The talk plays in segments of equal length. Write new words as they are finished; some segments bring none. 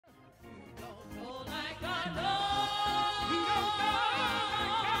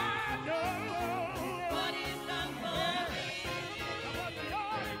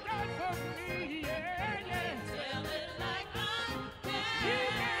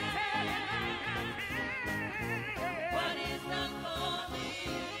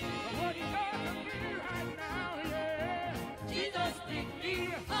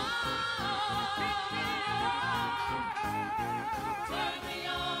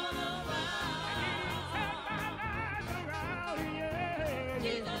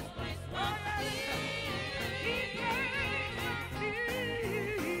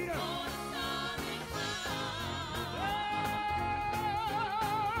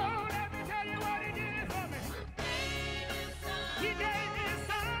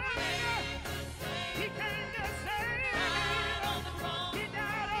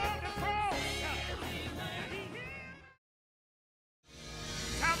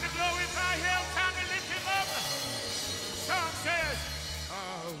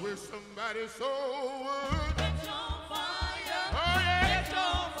somebody's soul. Catch on fire. Oh, yeah. Catch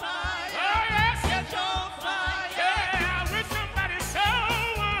on fire. Oh, yes. Catch on fire. Yeah, with somebody's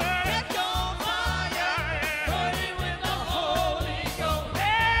soul. Catch on fire. Burning with the Holy Ghost.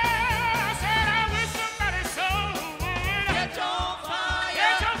 Yeah, I said I with somebody's soul. Catch on fire.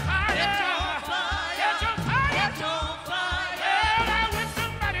 Catch on fire. Catch on fire. Catch on fire. Catch on fire. Yeah, I with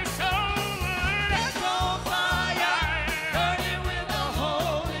somebody's soul. Catch on fire. Burning with the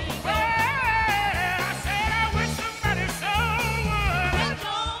Holy Ghost. Yeah, I said I with somebody's soul. Catch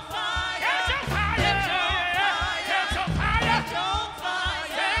on fire. Catch on fire. Catch on fire. Catch on fire. Catch on fire.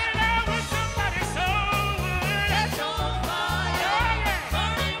 Said I with somebody's soul. Catch on fire.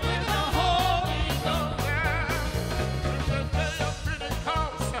 Burning with the Holy Ghost.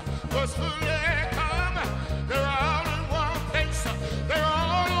 Was fully come. They're all in one place. They're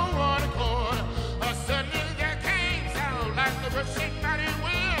all on one accord. Suddenly there came sound like the rushing mighty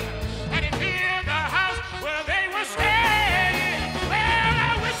wind, and it filled the house where they were staying. Well,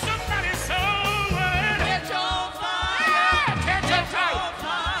 I wish somebody's soul would Catch on fire. catch on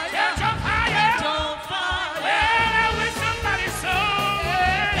fire. Catch on fire. Catch on fire. Well, I wish somebody's soul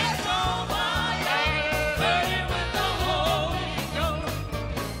would. Catch on fire. Burning with the Holy Ghost.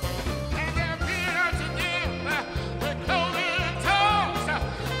 And there appeared unto them with cloven tongues,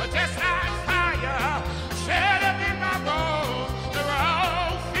 just like fire, shut up in my bones. They were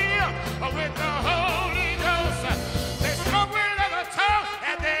all filled with the Holy Ghost. They spoke with other tongues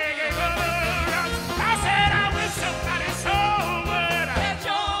and they gave utterance. I said, I wish somebody's soul would Catch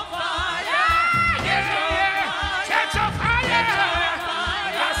on fire. catch on fire. Catch on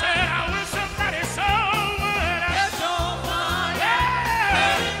fire. I said, I wish somebody's soul would Catch on fire.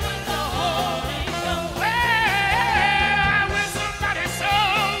 Burning with the Holy Ghost. I wish somebody's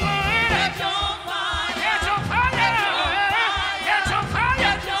soul would Catch on fire. catch on fire. Catch on fire.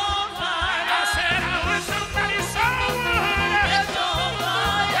 Catch on fire. I said, I wish somebody's soul would. Catch on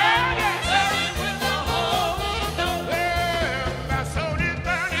fire. Burning with the Holy Ghost. Well, my soul is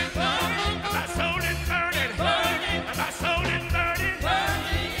burning. Burning. My soul is burning. Burning. My soul is burning.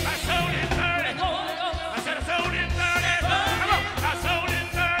 Burning. My soul is burning. Holy Ghost. I said, the soul is burning. Come on. My soul is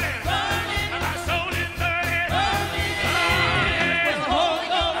burning. Burning. My soul is burning. Burning. With the Holy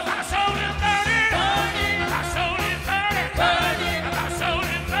Ghost. My soul is burning. Burning. My soul is burning. Burning. My soul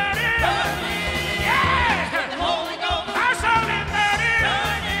is burning. Burning. Yeah. The Holy Ghost. My soul is burning.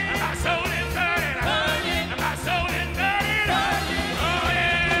 Burning. My soul is burning. Burning. My soul is burning. Burning. Oh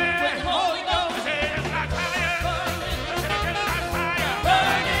yeah. With the Holy Ghost. Say it's like fire. Burning. I said it gets like fire.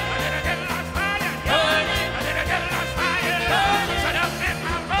 Burning. I said it gets like fire. Burning. I said it gets like fire. Burning. Shut up in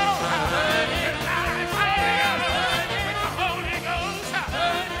my bones. Burning. It's like fire. Burning. With the Holy Ghost.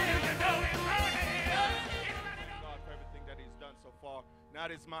 Burning. You know it's burning. God for everything that he's done so far. Now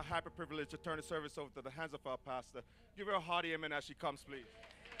it is my happy privilege to turn the service over to the hands of our pastor. Give her a hearty amen as she comes, please.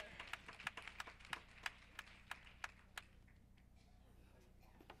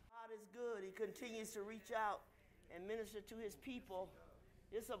 God is good. He continues to reach out and minister to his people.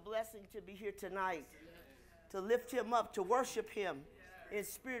 It's a blessing to be here tonight, to lift him up, to worship him in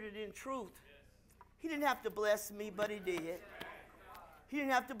spirit and in truth. He didn't have to bless me, but he did. He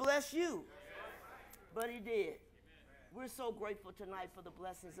didn't have to bless you, but he did. We're so grateful tonight for the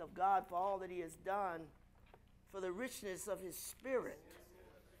blessings of God, for all that he has done, for the richness of his spirit.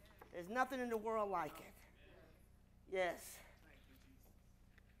 There's nothing in the world like it. Yes.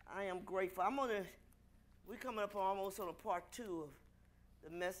 I am grateful. We're coming up almost on a part 2 of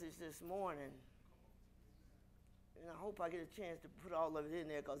the message this morning. And I hope I get a chance to put all of it in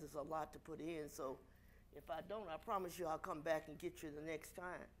there because it's a lot to put in. So if I don't, I promise you I'll come back and get you the next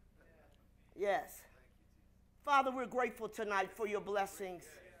time. Yes. Father, we're grateful tonight for your blessings.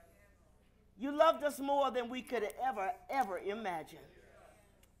 You loved us more than we could ever imagine.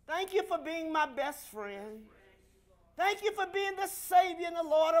 Thank you for being my best friend. Thank you for being the Savior and the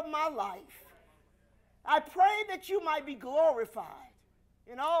Lord of my life. I pray that you might be glorified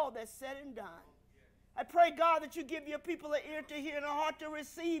in all that's said and done. I pray, God, that you give your people an ear to hear and a heart to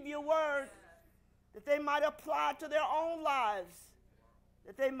receive your word, that they might apply to their own lives,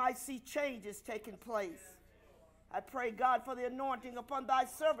 that they might see changes taking place. I pray, God, for the anointing upon thy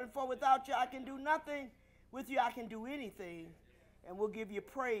servant, for without you I can do nothing. With you I can do anything. And we'll give you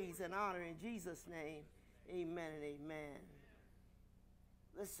praise and honor in Jesus' name. Amen and amen.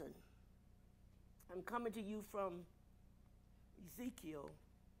 Listen, I'm coming to you from Ezekiel,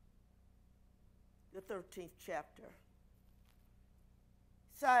 the 13th chapter. It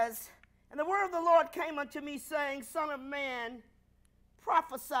says, and the word of the Lord came unto me, saying, Son of man,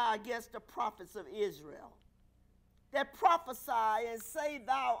 prophesy against the prophets of Israel, that prophesy, and say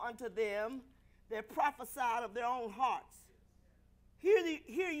thou unto them that prophesied of their own hearts.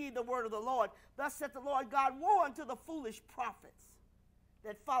 Hear ye the word of the Lord. Thus saith the Lord God, woe unto the foolish prophets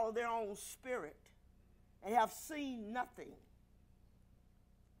that follow their own spirit and have seen nothing.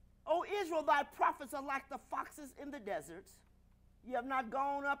 O Israel, thy prophets are like the foxes in the deserts. Ye have not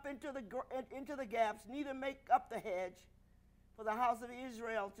gone up into the gaps, neither make up the hedge for the house of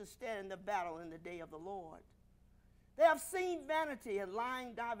Israel to stand in the battle in the day of the Lord. They have seen vanity and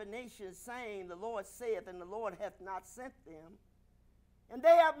lying divinations, saying, the Lord saith, and the Lord hath not sent them. And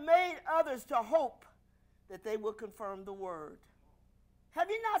they have made others to hope that they will confirm the word. Have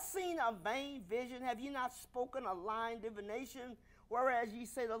ye not seen a vain vision? Have ye not spoken a lying divination? Whereas ye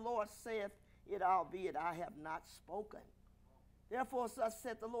say, the Lord saith it, albeit I have not spoken. Therefore thus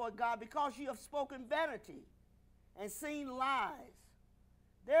saith the Lord God, because ye have spoken vanity and seen lies.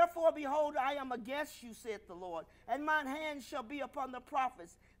 Therefore, behold, I am against you, saith the Lord, and mine hand shall be upon the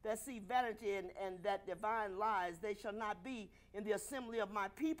prophets that see vanity and that divine lies. They shall not be in the assembly of my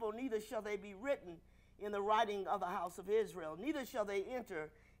people, neither shall they be written in the writing of the house of Israel. Neither shall they enter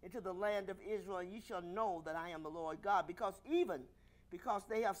into the land of Israel, and ye shall know that I am the Lord God, because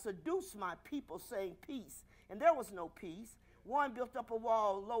they have seduced my people, saying peace, and there was no peace. One built up a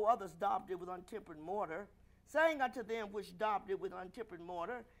wall, lo, others daubed it with untempered mortar, saying unto them which daubed it with untempered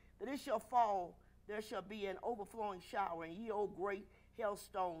mortar, that it shall fall, there shall be an overflowing shower, and ye, O great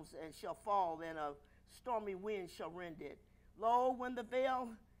hailstones, and shall fall, and a stormy wind shall rend it. Lo, when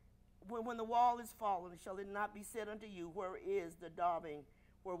the wall is fallen, shall it not be said unto you, where is the daubing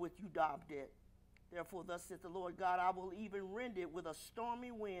wherewith you daubed it? Therefore thus saith the Lord God, I will even rend it with a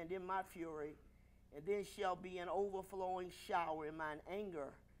stormy wind in my fury, and then shall be an overflowing shower in mine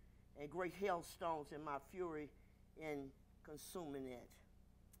anger, and great hailstones in my fury in consuming it.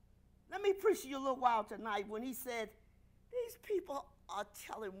 Let me preach to you a little while tonight when he said, these people are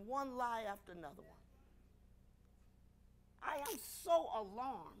telling one lie after another one. I am so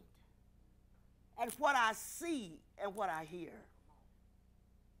alarmed at what I see and what I hear.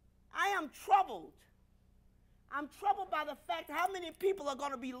 I am troubled. I'm troubled by the fact how many people are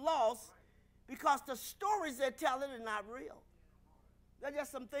going to be lost because the stories they're telling are not real. They're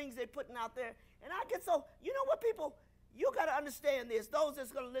just some things they're putting out there. And I get so, you know what, people, you got to understand this. Those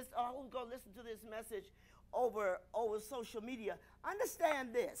that's going to listen, who's going to listen to this message over social media,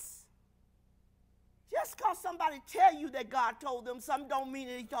 understand this. Just because somebody tell you that God told them something don't mean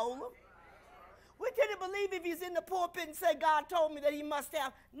that he told them. We tend to believe if he's in the pulpit and say, God told me that he must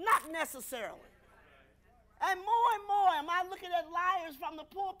have, not necessarily. And more am I looking at liars from the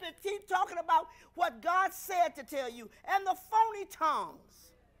pulpit keep talking about what God said to tell you. And the phony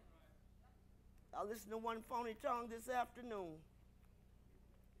tongues. I listened to one phony tongue this afternoon.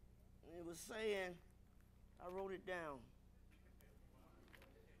 And it was saying, I wrote it down.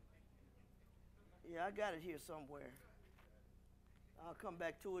 Yeah, I got it here somewhere. I'll come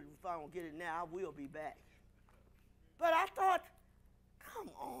back to it if I don't get it now. I will be back. But I thought,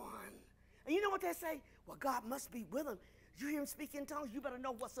 come on. And you know what they say? Well, God must be with him. You hear him speak in tongues, you better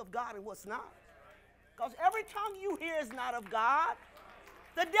know what's of God and what's not. Because every tongue you hear is not of God.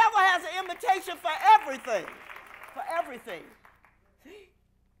 The devil has an invitation for everything. For everything. See?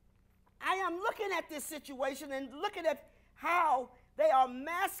 I am looking at this situation and looking at how they are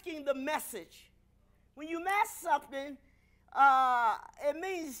masking the message. When you mask something, it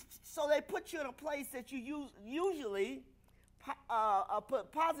means, so they put you in a place that you usually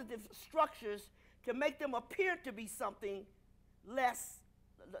put positive structures to make them appear to be something less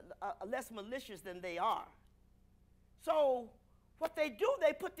malicious than they are. So what they do,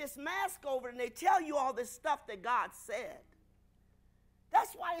 they put this mask over and they tell you all this stuff that God said.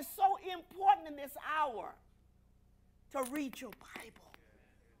 That's why it's so important in this hour to read your Bible.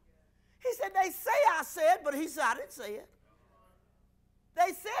 He said, they say I said, but he said, I didn't say it.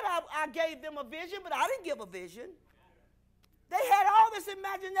 They said I gave them a vision, but I didn't give a vision. They had all this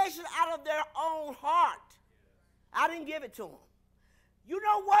imagination out of their own heart. I didn't give it to them. You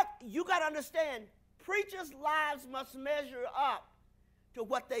know what? You got to understand, preachers' lives must measure up to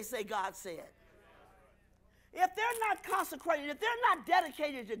what they say God said. If they're not consecrated, if they're not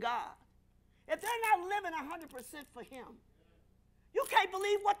dedicated to God, if they're not living 100% for him, you can't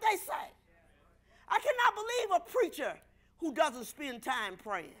believe what they say. I cannot believe a preacher who doesn't spend time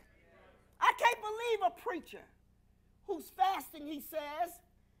praying. I can't believe a preacher who's fasting, he says,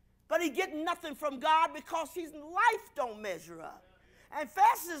 but he getting nothing from God because his life don't measure up. And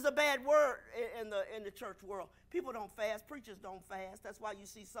fasting is a bad word in the church world. People don't fast. Preachers don't fast. That's why you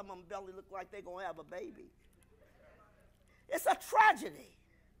see some of them belly look like they're going to have a baby. It's a tragedy.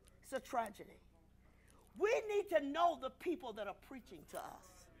 It's a tragedy. We need to know the people that are preaching to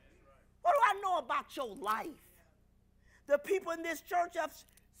us. What do I know about your life? The people in this church have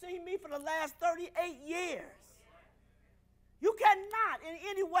seen me for the last 38 years. You cannot in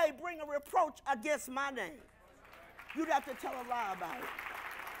any way bring a reproach against my name. You'd have to tell a lie about it.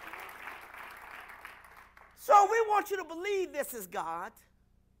 So we want you to believe this is God.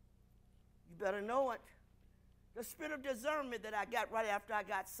 You better know it. The spirit of discernment that I got right after I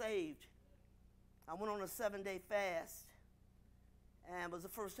got saved. I went on a 7-day fast. And it was the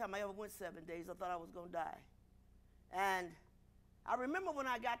first time I ever went 7 days. I thought I was going to die. And I remember when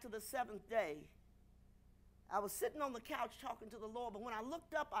I got to the 7th day, I was sitting on the couch talking to the Lord, but when I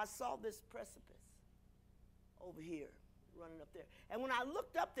looked up, I saw this precipice over here, running up there. And when I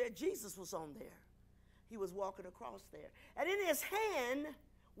looked up there, Jesus was on there. He was walking across there. And in his hand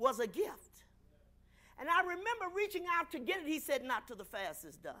was a gift. And I remember reaching out to get it. He said, not till the fast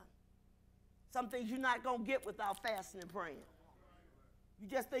is done. Some things you're not going to get without fasting and praying. You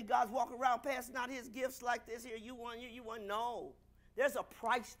just think God's walking around passing out his gifts like this here. You want. No. There's a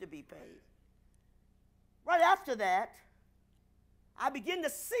price to be paid. Right after that, I begin to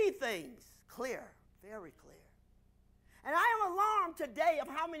see things clear, very clear. And I am alarmed today of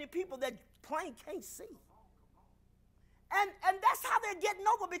how many people that plain can't see. And that's how they're getting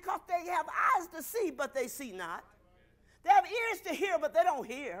over, because they have eyes to see, but they see not. They have ears to hear, but they don't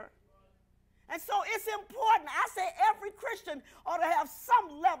hear. And so it's important. I say every Christian ought to have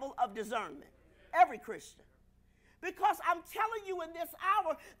some level of discernment. Every Christian. Because I'm telling you, in this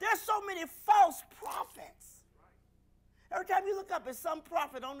hour, there's so many false prophets. Every time you look up, it's some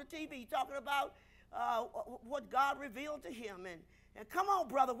prophet on the TV talking about what God revealed to him. And come on,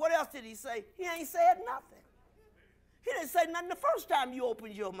 brother, what else did he say? He ain't said nothing. He didn't say nothing the first time you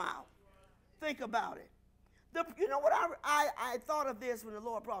opened your mouth. Think about it. You know what I thought of this when the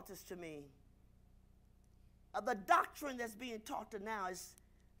Lord brought this to me? The doctrine that's being taught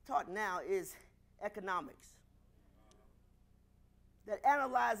now is economics, that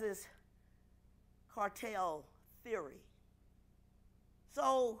analyzes cartel theory.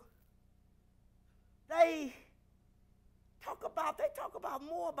 So they talk about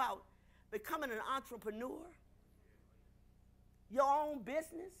more about becoming an entrepreneur, your own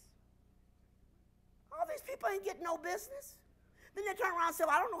business. All these people ain't getting no business. Then they turn around and say,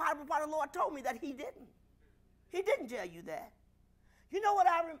 well, I don't know how the Lord told me that he didn't. He didn't tell you that. You know what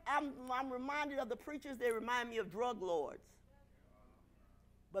I'm reminded of? The preachers, they remind me of drug lords.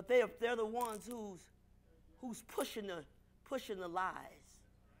 But they're the ones who's pushing the lies.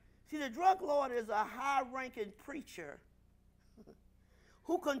 See, the drug lord is a high-ranking preacher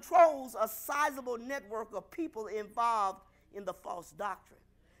who controls a sizable network of people involved in the false doctrine.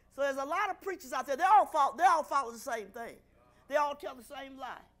 So there's a lot of preachers out there. They all follow the same thing. They all tell the same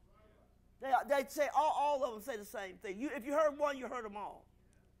lie. They say all of them say the same thing. If you heard one, you heard them all.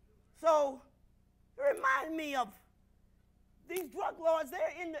 So it reminds me of these drug lords.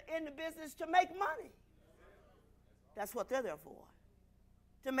 They're in the business to make money. That's what they're there for,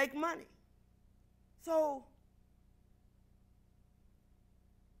 to make money. So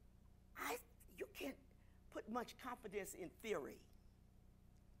you can't put much confidence in theory,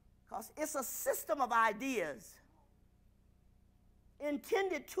 because it's a system of ideas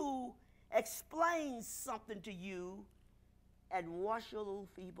intended to explain something to you and wash your little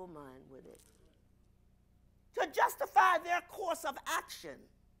feeble mind with it, to justify their course of action.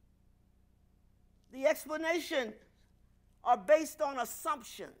 The explanations are based on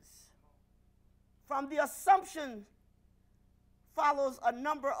assumptions. From the assumption follows a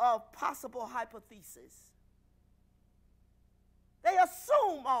number of possible hypotheses. They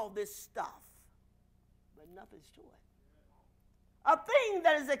assume all this stuff, but nothing's to it. A thing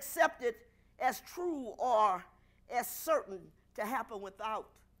that is accepted as true or as certain to happen without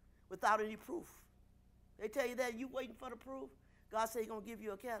any proof. They tell you that, you waiting for the proof? God said he's going to give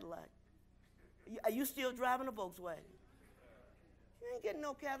you a Cadillac. Are you still driving a Volkswagen? You ain't getting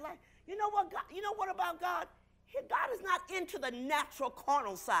no Cadillac. You know what about God? God is not into the natural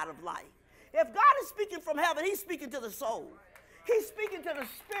carnal side of life. If God is speaking from heaven, he's speaking to the soul. He's speaking to the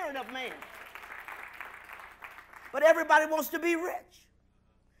spirit of man. But everybody wants to be rich.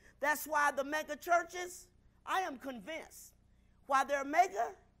 That's why the mega churches, I am convinced, while they're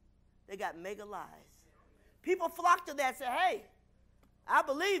mega, they got mega lies. People flock to that and say, hey, I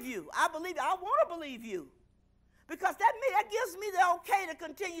believe you. I believe you. I want to believe you. Because that gives me the okay to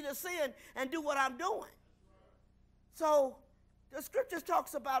continue to sin and do what I'm doing. So the scriptures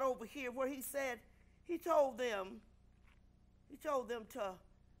talks about over here where he said, he told them to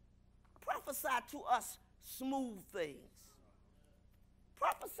prophesy to us smooth things.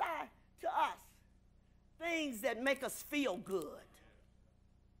 Prophesy to us things that make us feel good.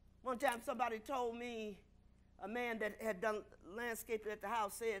 One time somebody told me, a man that had done landscaping at the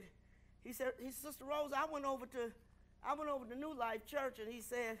house said, Sister Rose, I went over to New Life Church, and he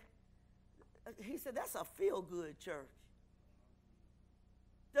said, that's a feel-good church.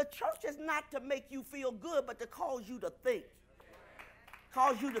 The church is not to make you feel good, but to cause you to think.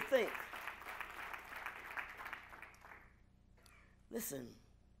 Cause you to think. Listen,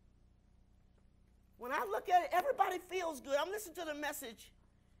 when I look at it, everybody feels good. I'm listening to the message,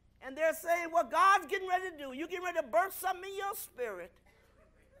 and they're saying what God's getting ready to do. You're getting ready to birth something in your spirit.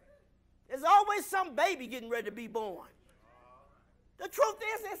 There's always some baby getting ready to be born. The truth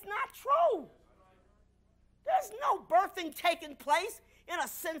is, it's not true. There's no birthing taking place in a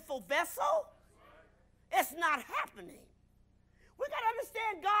sinful vessel. It's not happening. We got to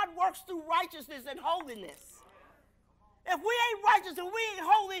understand God works through righteousness and holiness. If we ain't righteous and we ain't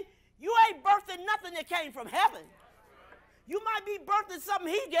holy, you ain't birthing nothing that came from heaven. You might be birthing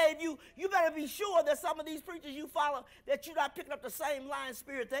something he gave you. You better be sure that some of these preachers you follow, that you're not picking up the same lying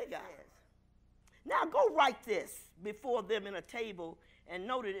spirit they got. Now go write this before them in a table and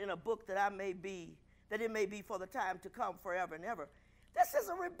note it in a book that it may be for the time to come forever and ever. This is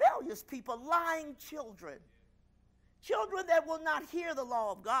a rebellious people, lying children. Children that will not hear the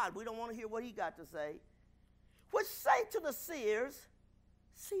law of God. We don't want to hear what he got to say. Which say to the seers,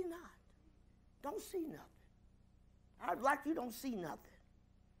 see not. Don't see nothing. I'd like you don't see nothing.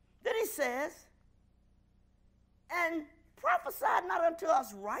 Then he says, and prophesy not unto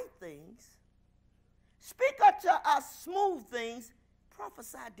us right things. Speak unto us smooth things.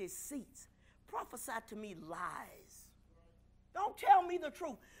 Prophesy deceits. Prophesy to me lies. Don't tell me the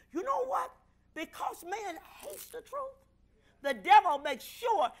truth. You know what? Because man hates the truth, the devil makes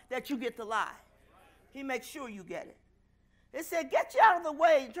sure that you get the lie. He makes sure you get it. It said, get you out of the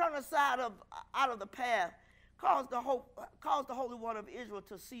way, turn aside out of the path, cause the Holy One of Israel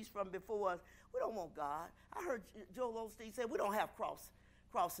to cease from before us. We don't want God. I heard Joel Osteen say we don't have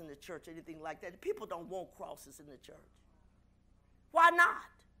cross in the church, anything like that. People don't want crosses in the church. Why not?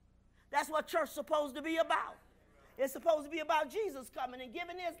 That's what church's supposed to be about. It's supposed to be about Jesus coming and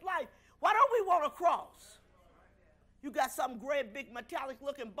giving his life. Why don't we want a cross? You got some great big metallic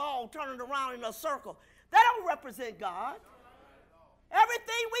looking ball turning around in a circle. That don't represent God.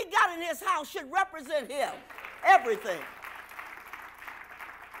 Everything we got in his house should represent him. Everything.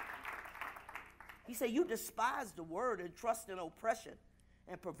 He said, you despise the word and trust in oppression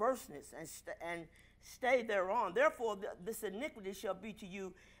and perverseness and stay thereon. Therefore, this iniquity shall be to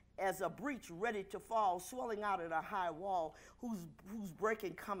you as a breach ready to fall, swelling out at a high wall, whose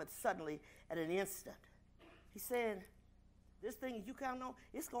breaking cometh suddenly at an instant. He said, this thing you count on,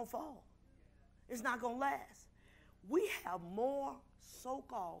 it's going to fall. It's not going to last. We have more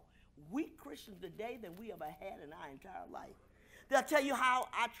so-called weak Christians today than we ever had in our entire life. They'll tell you how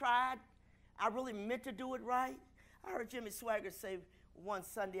I tried. I really meant to do it right. I heard Jimmy Swaggart say one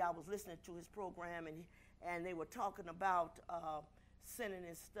Sunday, I was listening to his program, and they were talking about sinning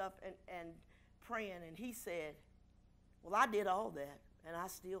and stuff and praying, and he said, well, I did all that, and I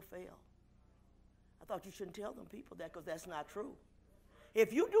still failed. I thought you shouldn't tell them people that, because that's not true.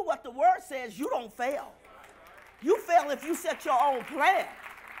 If you do what the word says, you don't fail. You fail if you set your own plan.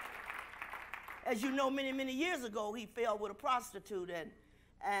 As you know, many, many years ago, he fell with a prostitute,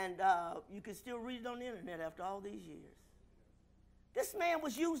 and you can still read it on the internet after all these years. This man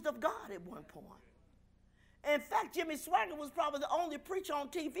was used of God at one point. In fact, Jimmy Swaggart was probably the only preacher on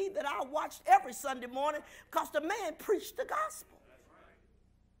TV that I watched every Sunday morning, because the man preached the gospel.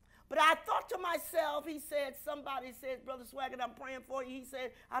 But I thought to myself, somebody said, Brother Swaggart, I'm praying for you. He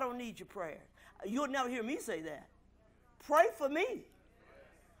said, I don't need your prayer. You'll never hear me say that. Pray for me.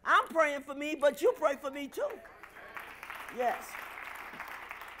 I'm praying for me, but you pray for me too. Yes.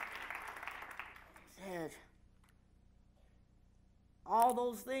 Said, all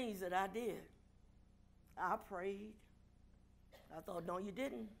those things that I did, I prayed. I thought, no, you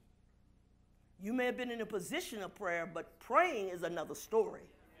didn't. You may have been in a position of prayer, but praying is another story.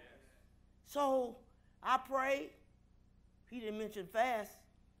 So I prayed. He didn't mention fast,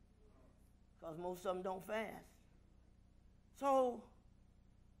 because most of them don't fast. So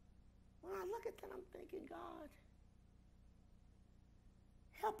when I look at that, I'm thinking, God,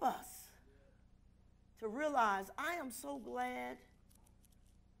 help us to realize I am so glad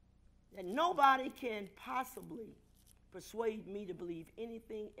that nobody can possibly persuade me to believe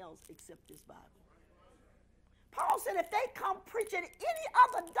anything else except this Bible. Paul said if they come preaching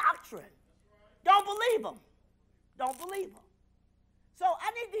any other doctrine, don't believe them. Don't believe them. So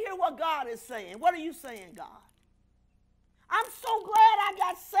I need to hear what God is saying. What are you saying, God? I'm so glad I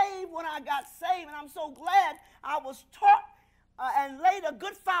got saved when I got saved, and I'm so glad I was taught and laid a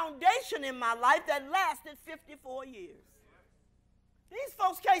good foundation in my life that lasted 54 years. These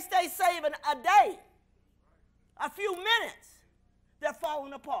folks can't stay saving a day, a few minutes. They're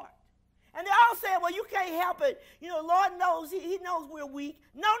falling apart. And they all say, well, you can't help it. You know, Lord knows, he knows we're weak.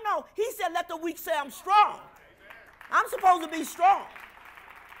 No, he said, let the weak say I'm strong. I'm supposed to be strong.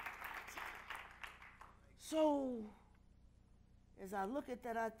 So, as I look at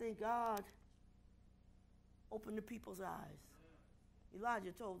that, I think, God, open the people's eyes.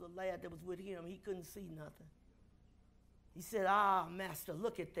 Elijah told the lad that was with him, he couldn't see nothing. He said, Master,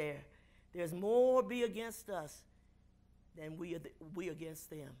 look at there. There's more be against us than we against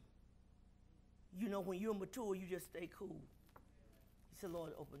them. You know, when you're mature, you just stay cool. He said,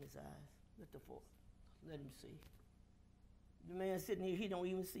 Lord, open his eyes. Let him see. The man sitting here, he don't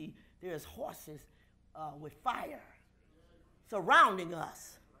even see. There's horses with fire surrounding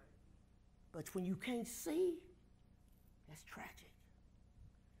us. But when you can't see, that's tragic.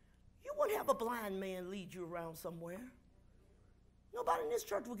 You wouldn't have a blind man lead you around somewhere. Nobody in this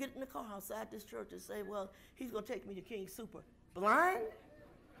church will get in the car outside this church and say, well, he's going to take me to King Super. Blind?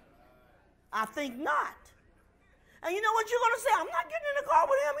 I think not. And you know what you're going to say? I'm not getting in the car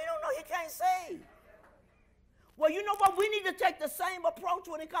with him. He don't know he can't see. Well, you know what? We need to take the same approach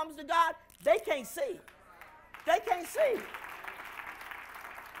when it comes to God. They can't see. They can't see.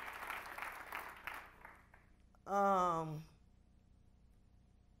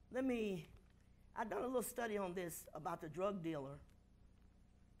 I've done a little study on this about the drug dealer.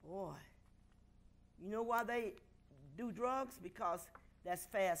 Boy, you know why they do drugs? Because that's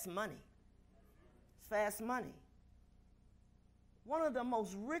fast money. It's fast money. One of the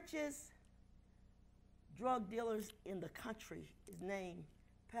most richest drug dealers in the country is named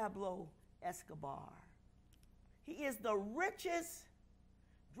Pablo Escobar. He is the richest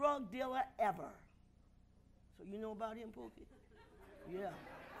drug dealer ever. So you know about him, Pookie? Yeah.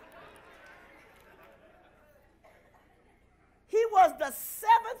 He was the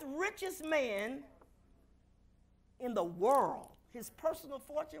 7th richest man in the world. His personal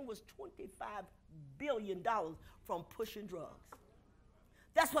fortune was $25 billion from pushing drugs.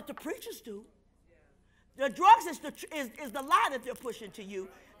 That's what the preachers do. The drugs is the lie that they're pushing to you.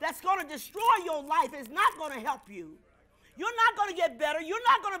 That's going to destroy your life. It's not going to help you. You're not going to get better. You're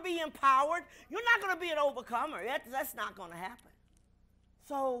not going to be empowered. You're not going to be an overcomer. That's not going to happen.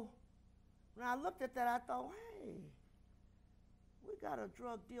 So when I looked at that, I thought, hey, we got a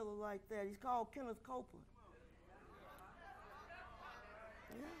drug dealer like that. He's called Kenneth Copeland.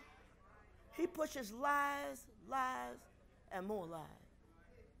 Yeah. He pushes lies, and more lies.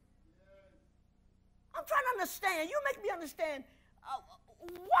 I'm trying to understand. You make me understand,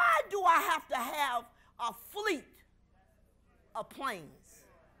 why do I have to have a fleet of planes?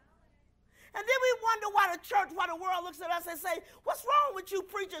 And then we wonder why the church, why the world looks at us and say, what's wrong with you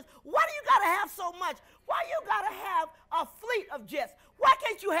preachers? Why do you got to have so much? Why you got to have a fleet of jets? Why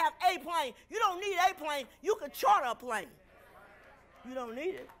can't you have a plane? You don't need a plane. You can charter a plane. You don't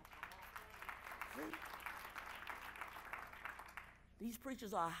need it. See? These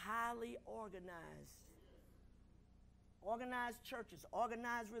preachers are highly organized. Organized churches,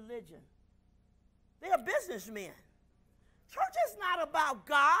 organized religion. They are businessmen. Church is not about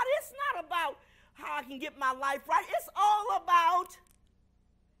God. It's not about how I can get my life right. It's all about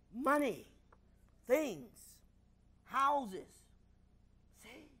money, things, houses.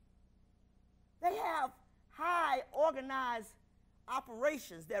 See? They have high organized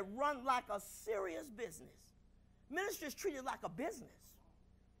operations that run like a serious business. Ministry is treated like a business.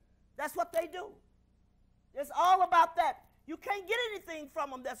 That's what they do. It's all about that. You can't get anything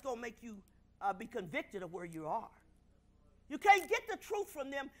from them that's going to make you be convicted of where you are. You can't get the truth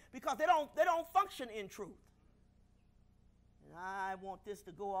from them because they don't function in truth. And I want this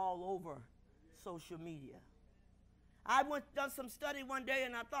to go all over social media. I done some study one day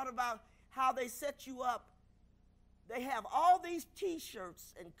and I thought about how they set you up. They have all these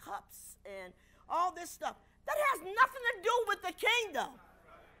T-shirts and cups and all this stuff. That has nothing to do with the kingdom.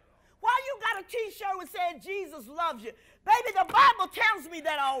 Why you got a T-shirt that said Jesus loves you? Baby, the Bible tells me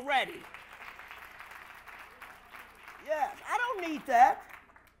that already. Yes, I don't need that.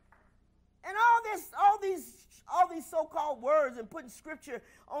 And all these so-called words and putting scripture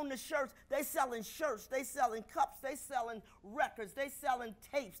on the shirts, they selling cups, they selling records, they selling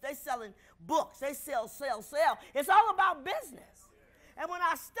tapes, they selling books, they sell. It's all about business. And when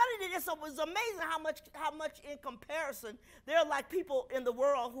I studied it, it was amazing how much in comparison, they're like people in the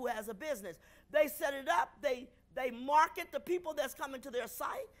world who has a business. They set it up, they market the people that's coming to their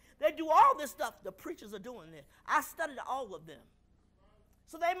site. They do all this stuff. The preachers are doing this. I studied all of them.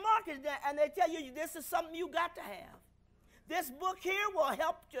 So they market that and they tell you this is something you got to have. This book here will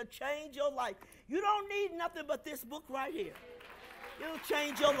help you change your life. You don't need nothing but this book right here. It'll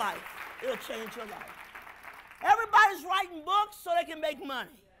change your life. It'll change your life. Everybody's writing books so they can make money.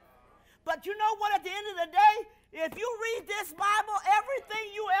 But you know what? At the end of the day, if you read this Bible,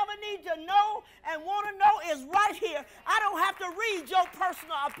 everything you ever need to know and want to know is right here. I don't have to read your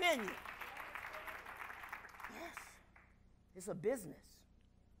personal opinion. Yes. It's a business.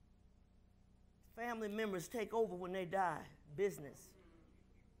 Family members take over when they die. Business.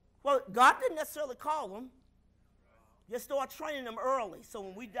 Well, God didn't necessarily call them. Just start training them early so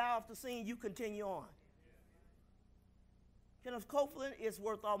when we die off the scene, you continue on. Kenneth Copeland is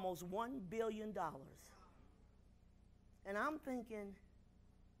worth almost $1 billion. And I'm thinking,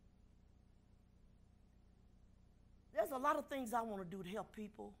 there's a lot of things I want to do to help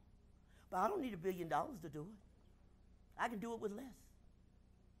people, but I don't need $1 billion to do it. I can do it with less.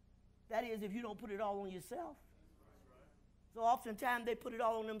 That is, if you don't put it all on yourself. So oftentimes they put it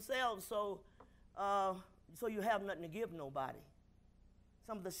all on themselves, so you have nothing to give nobody.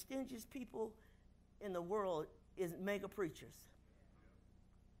 Some of the stingiest people in the world is mega preachers.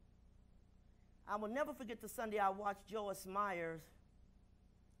 I will never forget the Sunday I watched Joyce Myers.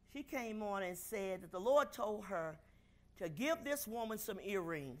 She came on and said that the Lord told her to give this woman some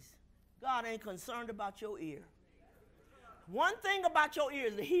earrings. God ain't concerned about your ear. One thing about your ear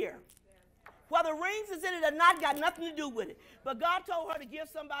is to hear. Whether rings is in it or not, got nothing to do with it. But God told her to give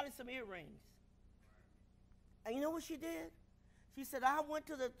somebody some earrings. And you know what she did? She said, I went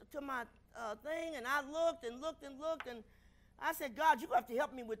to my thing and I looked and looked and looked and I said, God, you have to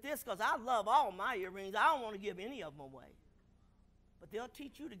help me with this because I love all my earrings. I don't want to give any of them away. But they'll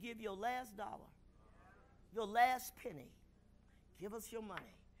teach you to give your last dollar, your last penny. Give us your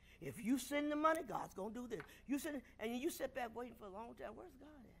money. If you send the money, God's going to do this. You send, and you sit back waiting for a long time. Where's God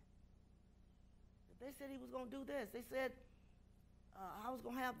at? They said he was going to do this. They said I was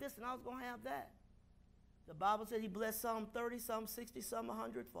going to have this and I was going to have that. The Bible said he blessed some 30, some 60, some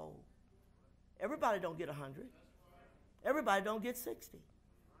 100-fold. Everybody don't get 100. Everybody don't get 60.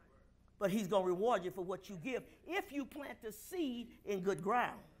 But he's going to reward you for what you give if you plant the seed in good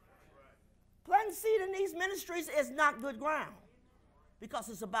ground. Planting seed in these ministries is not good ground because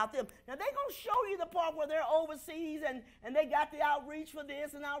it's about them. Now, they're going to show you the part where they're overseas and they got the outreach for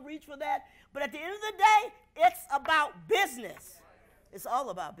this and outreach for that. But at the end of the day, it's about business. It's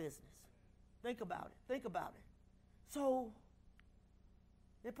all about business. Think about it. Think about it. So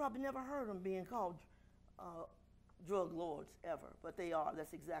they probably never heard them being called drug lords ever, but they are.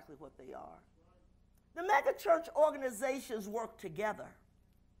 That's exactly what they are. The mega church organizations work together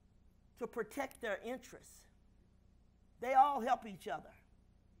to protect their interests. They all help each other.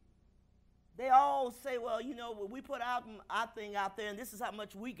 They all say, well, you know, when we put out our thing out there, and this is how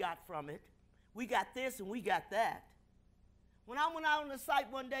much we got from it. We got this and we got that. When I went out on the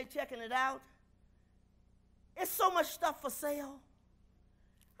site one day checking it out, it's so much stuff for sale.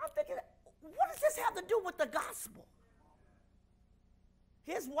 I'm thinking, what does this have to do with the gospel?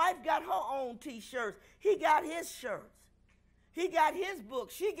 His wife got her own T-shirts. He got his shirts. He got his book.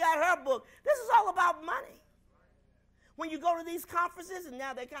 She got her book. This is all about money. When you go to these conferences, and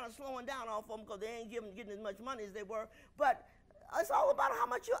now they're kind of slowing down off of them because they ain't getting as much money as they were, but it's all about how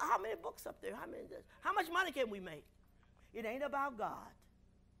many books up there, how much money can we make? It ain't about God.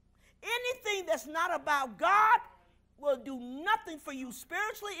 Anything that's not about God will do nothing for you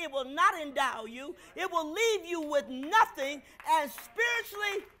spiritually. It will not endow you. It will leave you with nothing and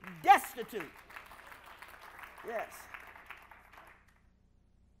spiritually destitute. Yes.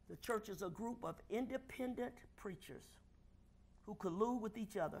 The church is a group of independent preachers who collude with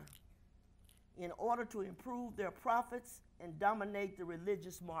each other in order to improve their profits and dominate the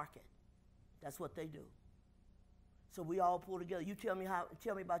religious market. That's what they do. So we all pull together. You tell me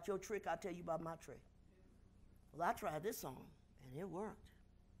about your trick, I'll tell you about my trick. Well, I tried this on, and it worked.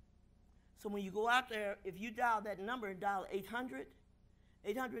 So when you go out there, if you dial that number and dial 800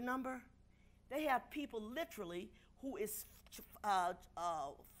 number, they have people literally who is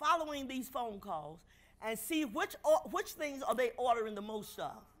following these phone calls and see which things are they ordering the most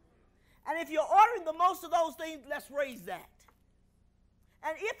of. And if you're ordering the most of those things, let's raise that.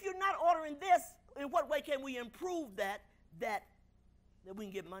 And if you're not ordering this, in what way can we improve that we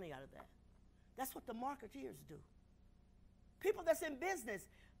can get money out of that? That's what the marketeers do. People that's in business,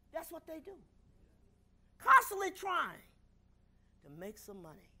 that's what they do. Constantly trying to make some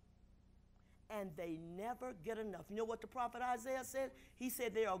money. And they never get enough. You know what the prophet Isaiah said? He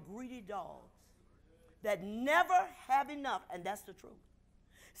said they are greedy dogs that never have enough, and that's the truth.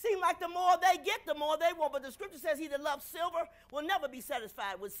 Seem like the more they get, the more they want. But the scripture says he that loves silver will never be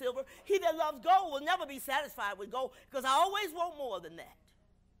satisfied with silver. He that loves gold will never be satisfied with gold, because I always want more than that.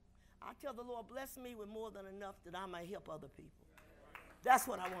 I tell the Lord, bless me with more than enough that I may help other people. That's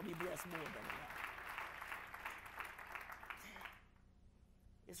what I want to be blessed more than enough.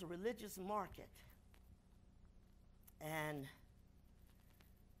 It's a religious market. And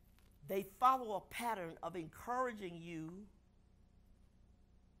they follow a pattern of encouraging you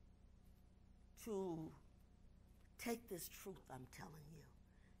to take this truth I'm telling you,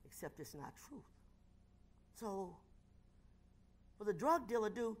 except it's not truth. So what the drug dealer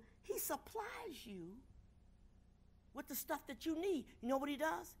do, he supplies you with the stuff that you need. You know what he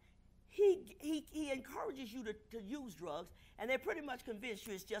does? He encourages you to use drugs, and they pretty much convince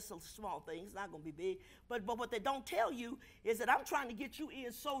you it's just a small thing. It's not going to be big. But what they don't tell you is that I'm trying to get you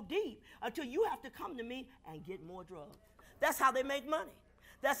in so deep until you have to come to me and get more drugs. That's how they make money.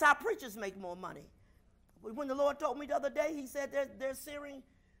 That's how preachers make more money. When the Lord told me the other day, he said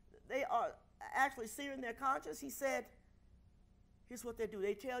they are actually searing their conscience. He said, here's what they do.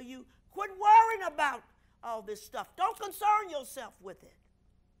 They tell you, quit worrying about all this stuff. Don't concern yourself with it.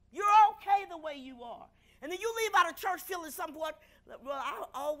 You're okay the way you are. And then you leave out of church feeling somewhat, well, I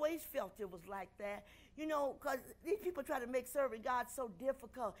always felt it was like that. You know, because these people try to make serving God so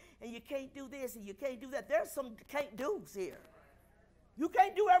difficult, and you can't do this and you can't do that. There's some can't do's here. You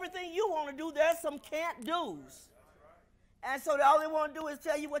can't do everything you want to do. There's some can't do's. And so all they want to do is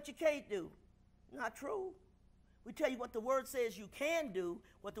tell you what you can't do. Not true. We tell you what the word says you can do,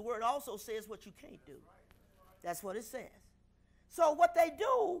 what the word also says what you can't do. That's what it says. So what they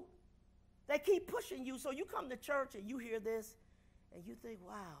do, they keep pushing you. So you come to church and you hear this, and you think,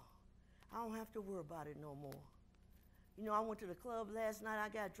 wow, I don't have to worry about it no more. You know, I went to the club last night. I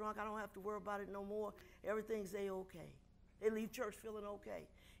got drunk. I don't have to worry about it no more. Everything's A-okay. They leave church feeling okay.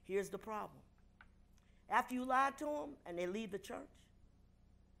 Here's the problem. After you lie to them and they leave the church,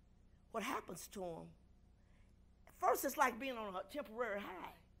 what happens to them? At first, it's like being on a temporary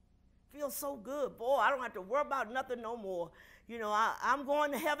high. Feels so good. Boy, I don't have to worry about nothing no more. You know, I'm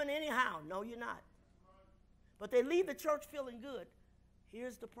going to heaven anyhow. No, you're not. But they leave the church feeling good.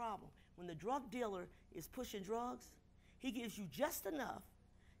 Here's the problem. When the drug dealer is pushing drugs, he gives you just enough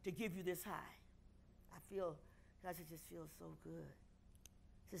to give you this high. Guys, it just feels so good.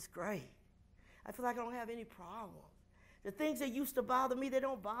 It's just great. I feel like I don't have any problems. The things that used to bother me, they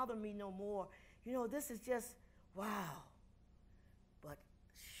don't bother me no more. You know, this is just, wow. But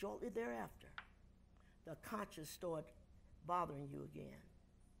shortly thereafter, the conscience started bothering you again.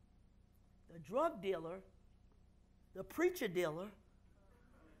 The drug dealer, the preacher dealer,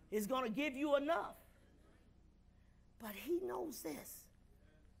 is going to give you enough. But he knows this.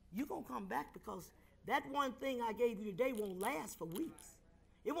 You're going to come back, because that one thing I gave you today won't last for weeks.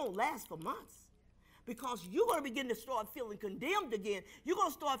 It won't last for months. Because you're going to begin to start feeling condemned again. You're going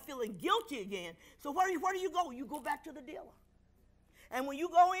to start feeling guilty again. So where do you go? You go back to the dealer. And when you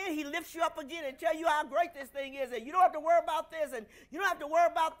go in, he lifts you up again and tell you how great this thing is. And you don't have to worry about this, and you don't have to worry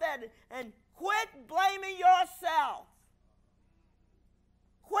about that. And quit blaming yourself.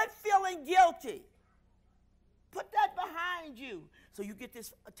 Quit feeling guilty. Put that behind you. So you get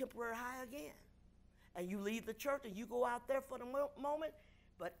this temporary high again. And you leave the church and you go out there for the moment.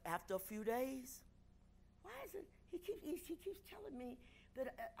 But after a few days, why is it? He keeps telling me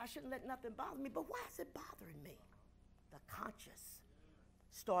that I shouldn't let nothing bother me. But why is it bothering me? The conscience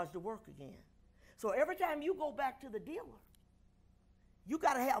starts to work again. So every time you go back to the dealer, you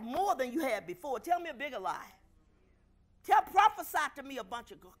got to have more than you had before. Tell me a bigger lie. Prophesy to me a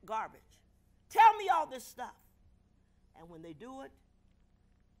bunch of garbage. Tell me all this stuff. And when they do it,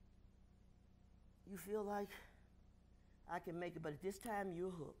 you feel like I can make it, but at this time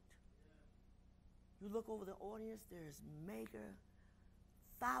you're hooked. You look over the audience, there's mega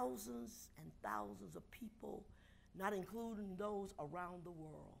thousands and thousands of people, not including those around the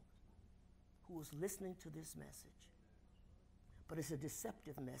world, who is listening to this message. But it's a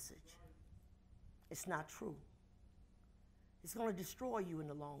deceptive message. It's not true. It's going to destroy you in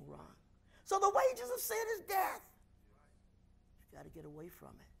the long run. So the wages of sin is death. You got to get away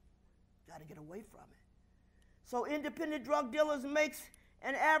from it. Got to get away from it. So independent drug dealers makes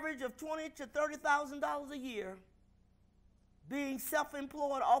an average of $20,000 to $30,000 a year. Being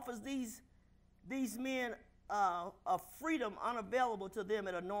self-employed offers these men a freedom unavailable to them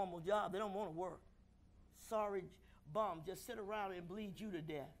at a normal job. They don't want to work. Sorry bum, just sit around and bleed you to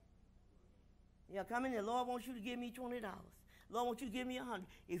death. Yeah, come in there. Lord wants you to give me $20. Lord wants you to give me $100.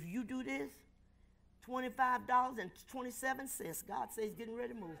 If you do this, $25.27, God says getting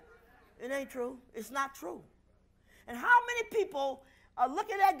ready to move. It ain't true. It's not true. And how many people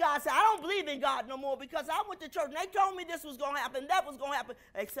looking at God and saying, I don't believe in God no more because I went to church and they told me this was going to happen, that was going to happen,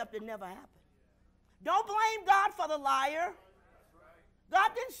 except it never happened. Don't blame God for the liar.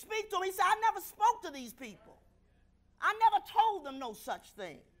 God didn't speak to him. He said, I never spoke to these people. I never told them no such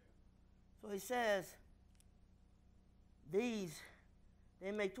thing. So he says, they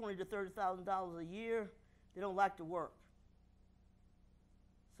make $20,000 to $30,000 a year. They don't like to work.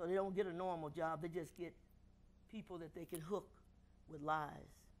 So they don't get a normal job. They just get people that they can hook with lies.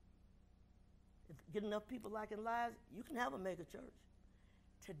 If you get enough people liking lies, you can have a mega church.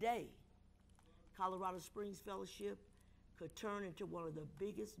 Today, Colorado Springs Fellowship could turn into one of the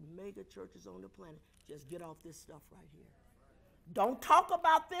biggest mega churches on the planet. Just get off this stuff right here. Don't talk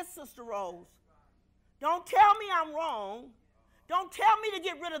about this, Sister Rose. Don't tell me I'm wrong. Don't tell me to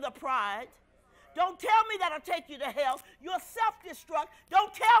get rid of the pride. Don't tell me that'll take you to hell. You're self-destruct.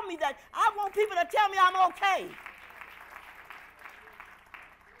 Don't tell me that. I want people to tell me I'm okay.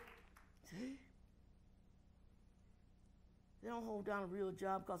 See? They don't hold down a real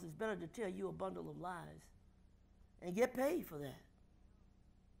job because it's better to tell you a bundle of lies and get paid for that.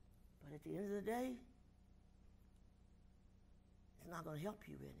 But at the end of the day, it's not going to help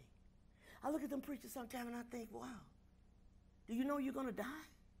you any. I look at them preachers sometimes and I think, wow, do you know you're going to die?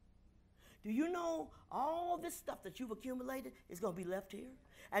 Do you know all this stuff that you've accumulated is going to be left here?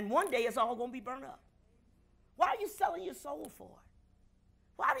 And one day it's all going to be burned up. Why are you selling your soul for it?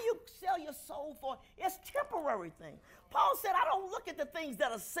 Why do you sell your soul for it? It's temporary thing. Paul said, I don't look at the things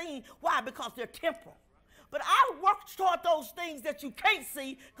that are seen. Why? Because they're temporal. But I work toward those things that you can't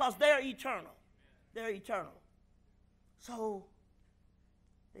see because they're eternal. They're eternal. So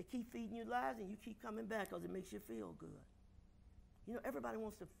they keep feeding you lies and you keep coming back because it makes you feel good. You know, everybody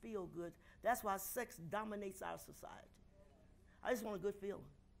wants to feel good. That's why sex dominates our society. I just want a good feeling.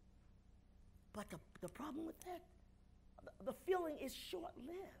 But the problem with that, the feeling is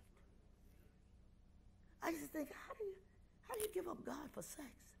short-lived. I just think, how do you give up God for sex?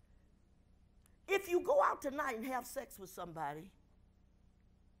 If you go out tonight and have sex with somebody,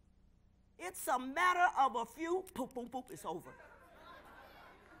 it's a matter of a few, poop, poop, poop, it's over.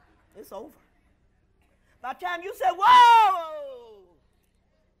 It's over. By the time you say, whoa,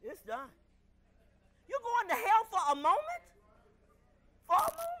 it's done. You're going to hell for a moment? For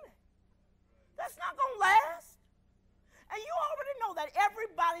a moment. That's not going to last. And you already know that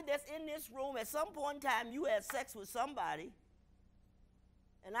everybody that's in this room, at some point in time, you had sex with somebody.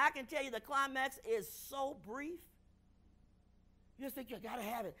 And I can tell you the climax is so brief. You just think, you got to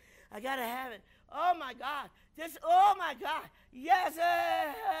have it. I got to have it. Oh, my God. Oh, my God. Yes.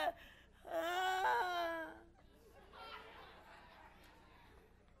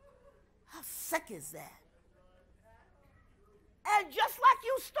 How sick is that? And just like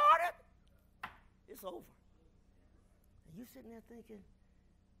you started, it's over. And you sitting there thinking,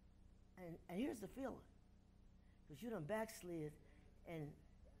 and here's the feeling. Because you done backslid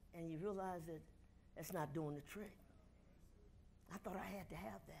and you realize that that's not doing the trick. I thought I had to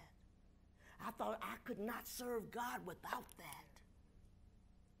have that. I thought I could not serve God without that.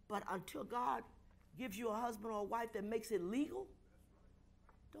 But until God gives you a husband or a wife that makes it legal,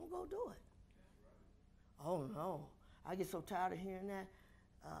 don't go do it. Oh, no. I get so tired of hearing that.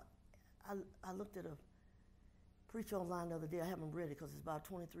 I looked at a preacher online the other day. I haven't read it because it's about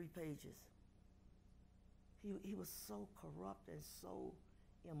 23 pages. He was so corrupt and so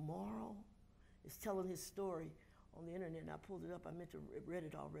immoral. It's telling his story on the internet, and I pulled it up. I meant to read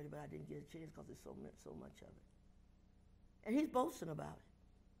it already, but I didn't get a chance because there's so much of it. And he's boasting about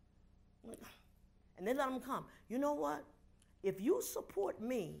it. And they let him come. You know what? If you support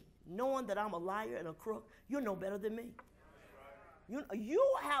me, knowing that I'm a liar and a crook, you're no better than me. You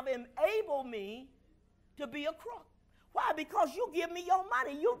have enabled me to be a crook. Why? Because you give me your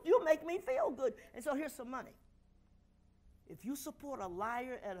money. You make me feel good. And so here's some money. If you support a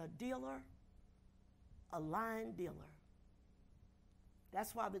liar and a dealer, a lying dealer,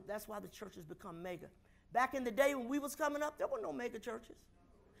 that's why the churches become mega. Back in the day when we was coming up, there were no mega churches.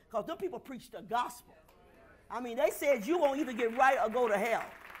 Because them people preached the gospel. I mean, they said you won't either get right or go to hell.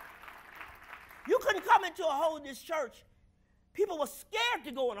 You couldn't come into a holiness church. People were scared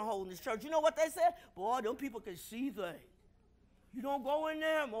to go in a holiness church. You know what they said? Boy, them people can see things. You don't go in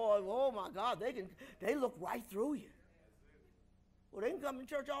there, boy, oh my God, they look right through you. Well, they can come to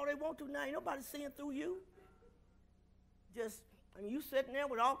church all they want to now. Ain't nobody seeing through you. You sitting there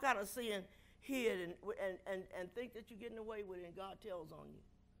with all kind of sin hid and think that you're getting away with it, and God tells on you.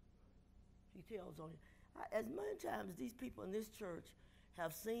 He tells on you. As many times as these people in this church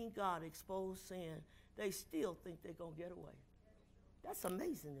have seen God expose sin, they still think they're going to get away. That's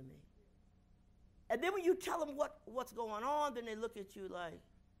amazing to me. And then when you tell them what's going on, then they look at you like,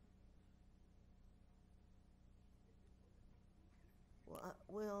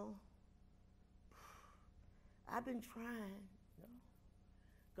 well, I've been trying. No.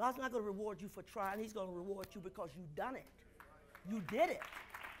 God's not going to reward you for trying. He's going to reward you because you've done it. You did it.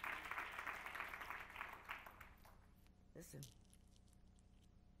 Listen.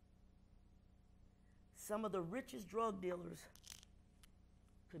 Some of the richest drug dealers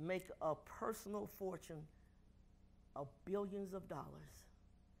could make a personal fortune of billions of dollars.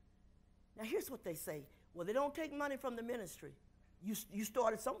 Now here's what they say. Well, they don't take money from the ministry. You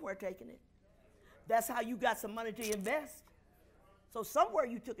started somewhere taking it. That's how you got some money to invest. So somewhere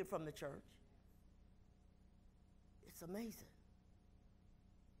you took it from the church. It's amazing.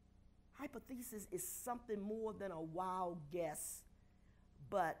 Hypothesis is something more than a wild guess,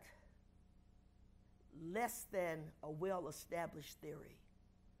 but less than a well-established theory.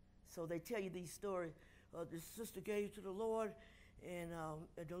 So they tell you these stories. This sister gave to the Lord, and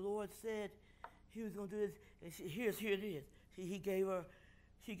the Lord said he was going to do this. And here it is.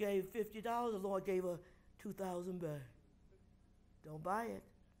 She gave $50. The Lord gave her $2,000 back. Don't buy it.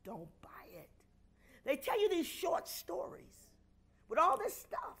 Don't buy it. They tell you these short stories with all this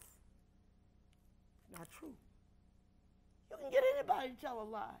stuff. It's not true. You can get anybody to tell a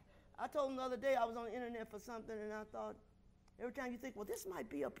lie. I told them the other day I was on the internet for something, and I thought, every time you think, well, this might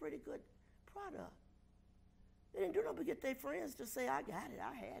be a pretty good product. They didn't do nothing but get their friends to say, I got it,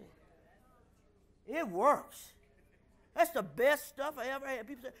 I had it. It works. That's the best stuff I ever had.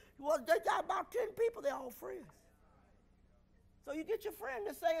 People say, well, they got about 10 people, they're all friends. So you get your friend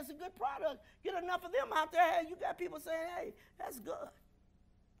to say it's a good product. Get enough of them out there. Hey, you got people saying, hey, that's good.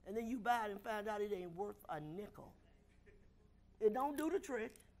 And then you buy it and find out it ain't worth a nickel. It don't do the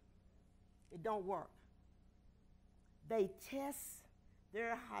trick. It don't work. They test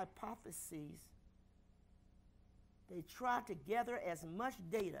their hypotheses. They try to gather as much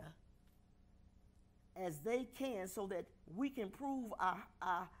data as they can so that we can prove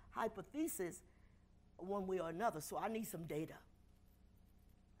our hypothesis one way or another. So I need some data.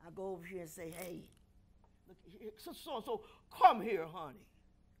 I go over here and say, hey, look here, so come here, honey.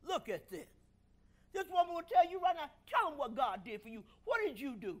 Look at this. This woman will tell you right now, tell them what God did for you. What did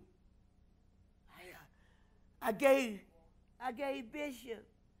you do? I gave Bishop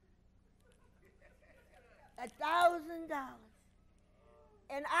 $1,000.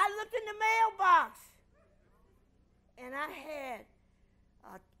 And I looked in the mailbox and I had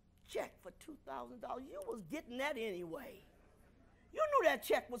a check for $2,000. You was getting that anyway. You knew that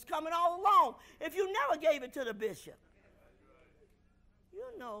check was coming all along if you never gave it to the bishop.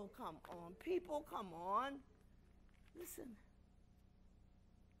 You know, come on, people, come on. Listen,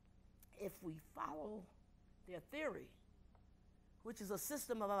 if we follow their theory, which is a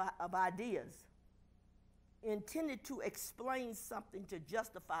system of ideas intended to explain something to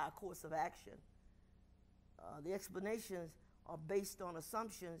justify a course of action, the explanations are based on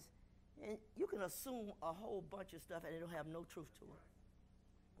assumptions, and you can assume a whole bunch of stuff and it'll have no truth to it.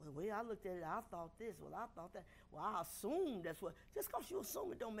 Well, the way I looked at it, I thought this, well, I thought that. Well, I assumed that's what. Just because you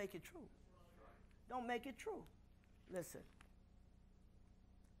assume it don't make it true. Don't make it true. Listen,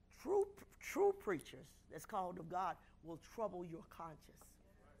 true preachers that's called of God will trouble your conscience.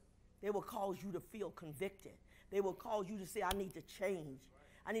 They will cause you to feel convicted. They will cause you to say, I need to change.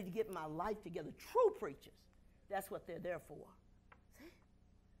 I need to get my life together. True preachers, that's what they're there for. See?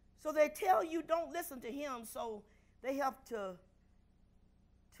 So they tell you don't listen to him, so they have to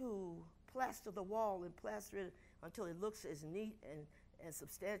plaster the wall and plaster it until it looks as neat and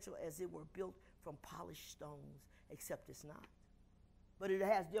substantial as it were built from polished stones, except it's not. But it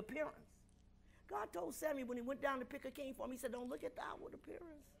has the appearance. God told Samuel when he went down to pick a king for him, he said, don't look at the outward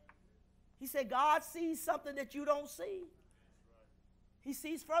appearance. He said, God sees something that you don't see. He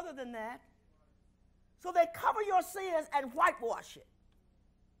sees further than that. So they cover your sins and whitewash it.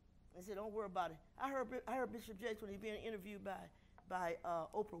 They said, don't worry about it. I heard Bishop Jakes when he was being interviewed by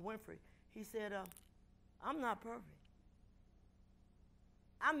Oprah Winfrey. He said, I'm not perfect.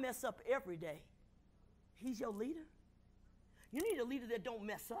 I mess up every day. He's your leader. You need a leader that don't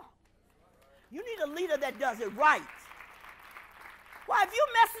mess up. You need a leader that does it right. Why, if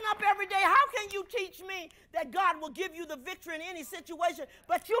you're messing up every day, how can you teach me that God will give you the victory in any situation,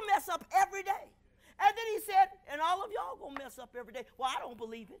 but you mess up every day? And then he said, and all of y'all gonna mess up every day. Well, I don't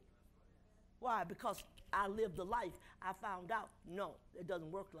believe it. Why? Because I lived the life. I found out, no, it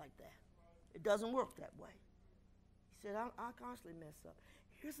doesn't work like that. It doesn't work that way. He said, I constantly mess up.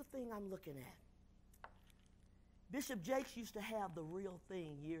 Here's the thing I'm looking at. Bishop Jakes used to have The Real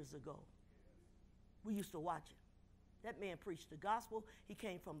Thing years ago. We used to watch it. That man preached the gospel. He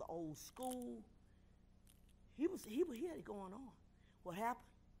came from the old school. He had it going on. What happened?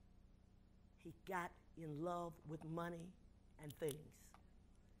 He got in love with money and things.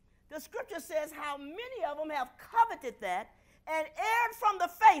 The scripture says how many of them have coveted that and erred from the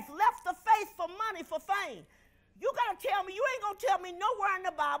faith, left the faith for money, for fame. You got to tell me, you ain't going to tell me nowhere in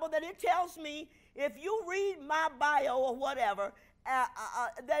the Bible that it tells me, if you read my bio or whatever,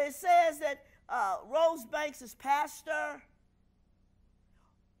 that it says that Rose Banks is pastor,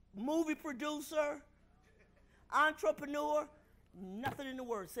 movie producer, entrepreneur. Nothing in the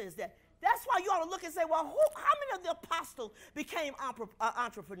word says that. That's why you ought to look and say, well, how many of the apostles became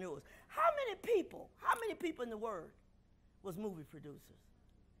entrepreneurs? How many people in the word was movie producers?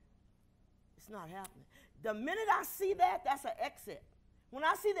 It's not happening. The minute I see that, that's an exit. When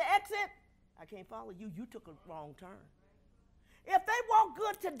I see the exit, I can't follow you. You took a wrong turn. If they walk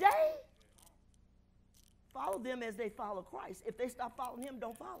good today, follow them as they follow Christ. If they stop following him,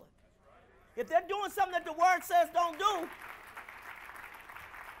 don't follow. If they're doing something that the word says don't do,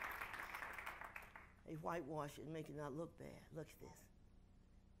 they whitewash it and make it not look bad. Look at this.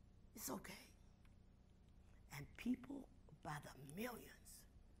 It's okay. And people by the millions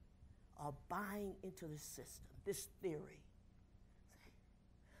are buying into this system, this theory.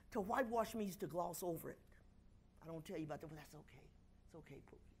 To whitewash means to gloss over it. I don't tell you about that, but that's okay. It's okay,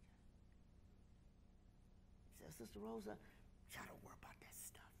 Pookie. He says, Sister Rosa, y'all don't worry about that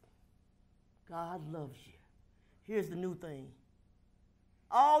stuff. God loves you. Here's the new thing.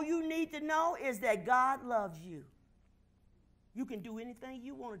 All you need to know is that God loves you. You can do anything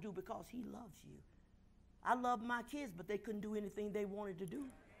you want to do because he loves you. I love my kids, but they couldn't do anything they wanted to do.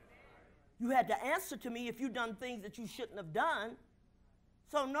 You had to answer to me if you done things that you shouldn't have done.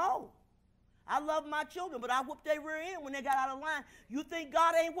 So no. I love my children, but I whooped their rear end when they got out of line. You think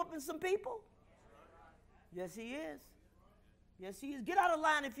God ain't whooping some people? Yes, he is. Yes, he is. Get out of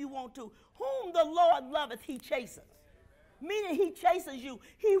line if you want to. Whom the Lord loveth, he chastens. Meaning he chases you,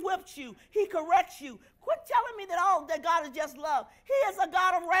 he whips you, he corrects you. Quit telling me that God is just love. He is a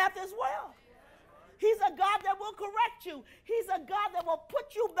God of wrath as well. He's a God that will correct you. He's a God that will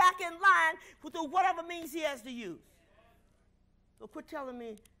put you back in line with whatever means he has to use. So quit telling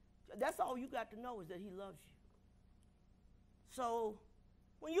me. That's all you got to know is that he loves you. So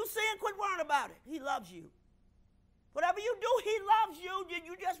when you sin, quit worrying about it. He loves you. Whatever you do, he loves you.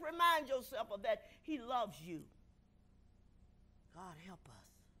 You just remind yourself of that. He loves you. God help us.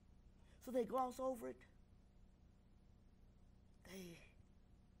 So they gloss over it.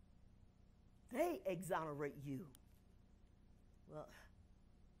 They exonerate you. Well,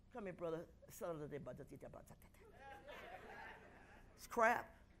 come here, brother. It's crap.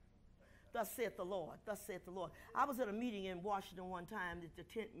 Thus saith the Lord. Thus saith the Lord. I was at a meeting in Washington one time, at the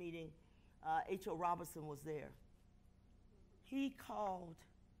tent meeting. H.O. Robinson was there. He called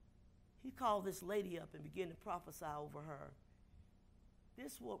this lady up and began to prophesy over her.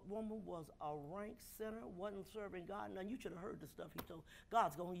 This woman was a rank sinner, wasn't serving God. Now, you should have heard the stuff he told.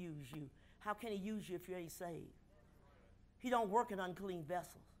 God's going to use you. How can he use you if you ain't saved? He don't work in unclean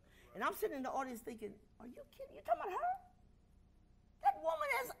vessels. And I'm sitting in the audience thinking, are you kidding? You talking about her?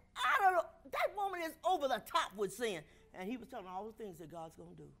 That woman is over the top with sin. And he was telling all the things that God's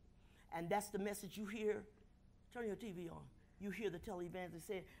going to do. And that's the message you hear. Turn your TV on. You hear the televangelist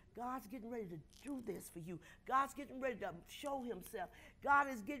saying, God's getting ready to do this for you. God's getting ready to show himself. God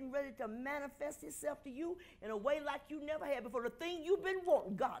is getting ready to manifest himself to you in a way like you never had before. The thing you've been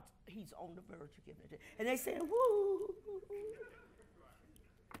wanting, God, he's on the verge of giving it to you. And they saying, woo.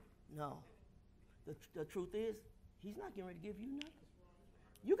 No. The truth is, he's not getting ready to give you nothing.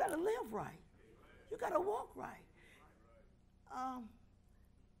 You got to live right. You got to walk right.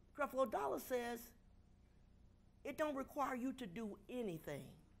 Creflo Dollar says, it don't require you to do anything.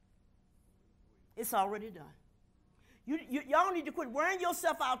 It's already done. Y'all need to quit wearing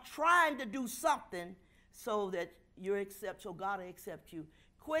yourself out trying to do something so that so God will accept you.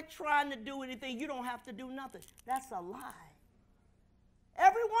 Quit trying to do anything. You don't have to do nothing. That's a lie.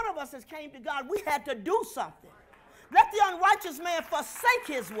 Every one of us has came to God. We had to do something. Let the unrighteous man forsake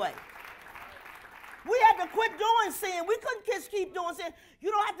his way. We had to quit doing sin. We couldn't just keep doing sin.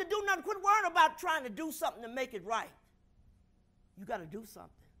 You don't have to do nothing. Quit worrying about trying to do something to make it right. You got to do something.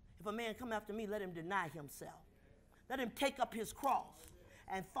 If a man come after me, let him deny himself. Let him take up his cross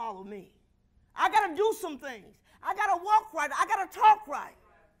and follow me. I got to do some things. I got to walk right. I got to talk right.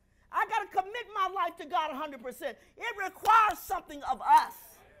 I got to commit my life to God 100%. It requires something of us.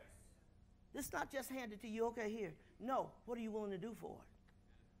 It's not just handed to you, okay, here. No, what are you willing to do for it?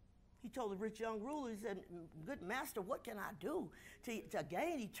 He told the rich young ruler, he said, good master, what can I do to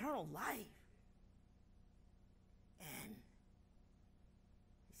gain eternal life? And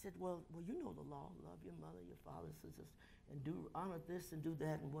he said, well, you know the law. Love your mother, your father, sisters, and do honor this and do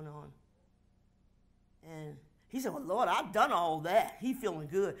that, and went on. And he said, well, Lord, I've done all that. He feeling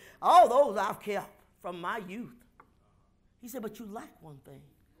good. All those I've kept from my youth. He said, but you lack one thing.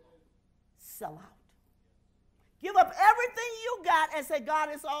 Sell out. Give up everything you got and say, God,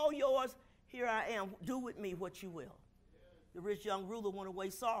 it's all yours. Here I am. Do with me what you will. The rich young ruler went away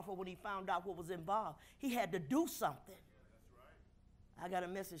sorrowful when he found out what was involved. He had to do something. I got a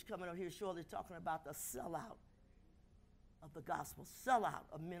message coming up here shortly talking about the sellout of the gospel, sellout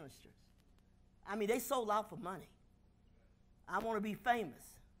of ministers. I mean, they sold out for money. I want to be famous.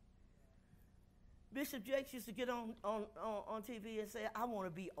 Bishop Jakes used to get on TV and say, I want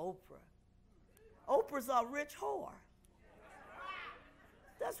to be Oprah. Oprah's a rich whore.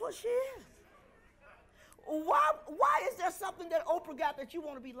 That's what she is. Why is there something that Oprah got that you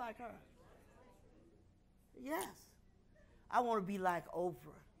want to be like her? Yes. I want to be like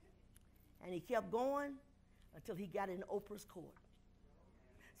Oprah. And he kept going until he got in Oprah's court.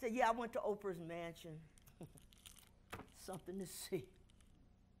 Said, yeah, I went to Oprah's mansion. Something to see.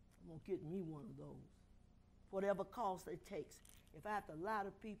 I'm going to get me one of those. Whatever cost it takes. If I have to lie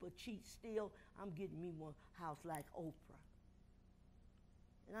to people, cheat, steal, I'm getting me one house like Oprah.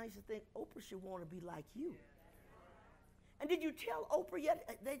 And I used to think Oprah should want to be like you. And did you tell Oprah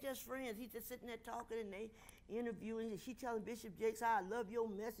yet? They just friends. He's just sitting there talking and they interviewing. And she telling Bishop Jakes, I love your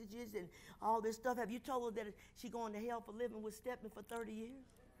messages and all this stuff. Have you told her that she going to hell for living with Stephen for 30 years?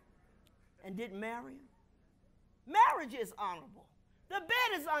 And didn't marry him? Marriage is honorable. The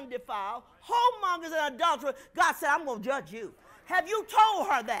bed is undefiled. Whoremongers and adulterers. God said, I'm going to judge you. Have you told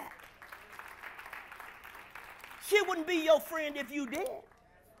her that? She wouldn't be your friend if you did.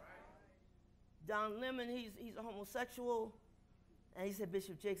 Don Lemon, he's a homosexual. And he said,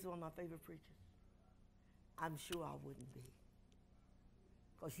 Bishop Jakes is one of my favorite preachers. I'm sure I wouldn't be.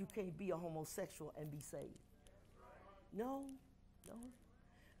 Because you can't be a homosexual and be saved. No.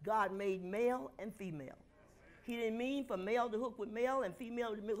 God made male and female. He didn't mean for male to hook with male and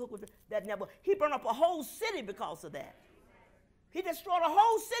female to hook with that. Never. He burned up a whole city because of that. He destroyed a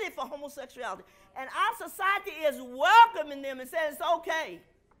whole city for homosexuality. And our society is welcoming them and saying it's okay.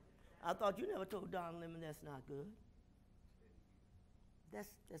 I thought you never told Don Lemon that's not good.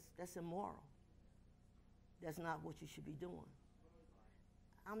 That's immoral. That's not what you should be doing.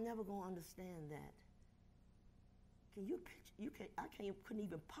 I'm never going to understand that. Can you picture? Couldn't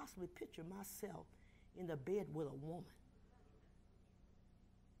even possibly picture myself in the bed with a woman.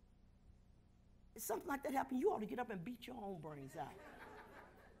 If something like that happened, you ought to get up and beat your own brains out.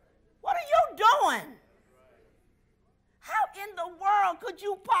 What are you doing? How in the world could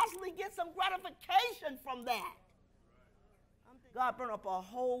you possibly get some gratification from that? God burned up a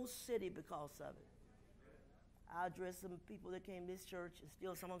whole city because of it. I addressed some people that came to this church, and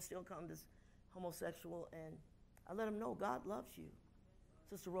still some of them still come this homosexual, and I let them know God loves you.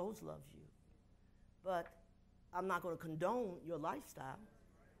 Sister Rose loves you. But I'm not going to condone your lifestyle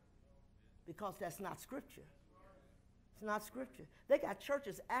because that's not scripture. It's not scripture. They got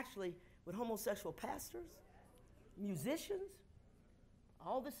churches actually with homosexual pastors, musicians.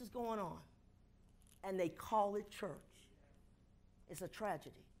 All this is going on. And they call it church. It's a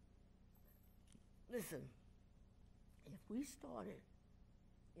tragedy. Listen, if we started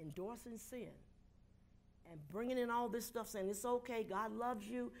endorsing sin and bringing in all this stuff saying it's okay, God loves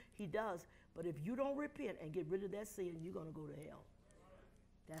you, he does. But if you don't repent and get rid of that sin, you're going to go to hell.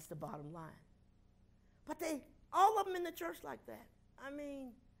 That's the bottom line. But all of them in the church like that. I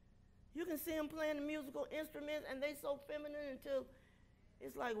mean, you can see them playing the musical instruments and they so feminine until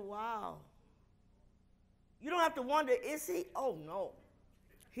it's like, wow. You don't have to wonder, is he? Oh, no.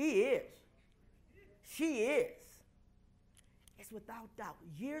 He is. She is. It's without doubt.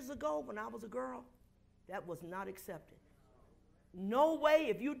 Years ago when I was a girl, that was not accepted. No way,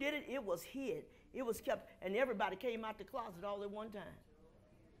 if you did it, it was hid. It was kept, and everybody came out the closet all at one time.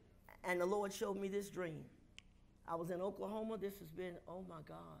 And the Lord showed me this dream. I was in Oklahoma. This has been, oh my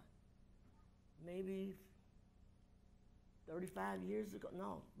God, maybe 35 years ago.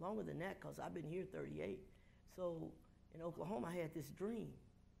 No, longer than that, because I've been here 38. So in Oklahoma, I had this dream.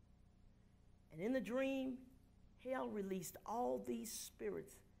 And in the dream, hell released all these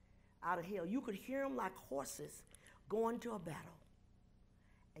spirits out of hell. You could hear them like horses going to a battle.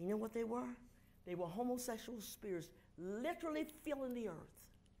 And you know what they were? They were homosexual spirits literally filling the earth.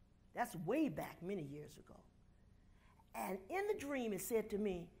 That's way back many years ago. And in the dream, it said to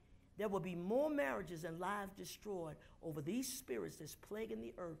me, there will be more marriages and lives destroyed over these spirits that's plaguing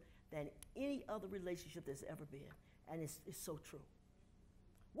the earth than any other relationship there's ever been. And it's so true.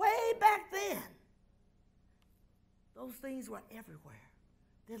 Way back then, those things were everywhere.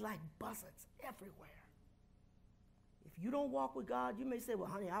 They're like buzzards everywhere. If you don't walk with God, you may say, well,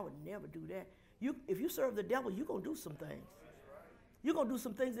 honey, I would never do that. If you serve the devil, you're going to do some things. You're going to do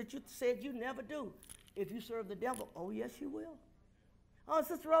some things that you said you never do. If you serve the devil, oh, yes, you will. Oh,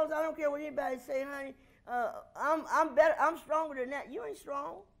 Sister Rose, I don't care what anybody say, honey. I'm better. I'm stronger than that. You ain't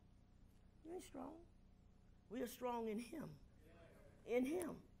strong. You ain't strong. We are strong in him. In him.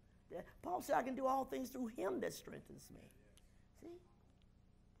 Paul said, I can do all things through him that strengthens me. See?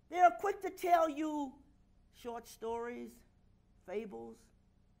 They are quick to tell you short stories, fables,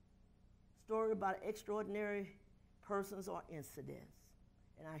 story about extraordinary persons or incidents.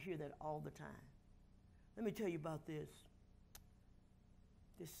 And I hear that all the time. Let me tell you about this.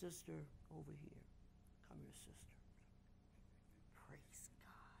 This sister over here. Come here, sister. Praise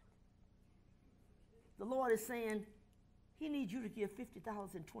God. The Lord is saying, he needs you to give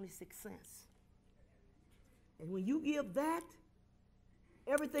 $50.26. And when you give that,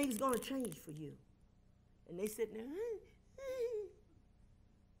 everything's going to change for you. And they sitting there,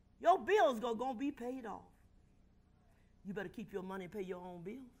 your bills going to be paid off. You better keep your money and pay your own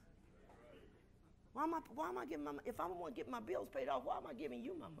bills. Why am I giving if I want to get my bills paid off, why am I giving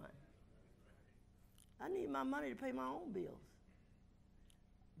you my money? I need my money to pay my own bills.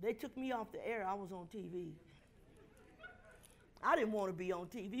 They took me off the air. I was on TV. I didn't want to be on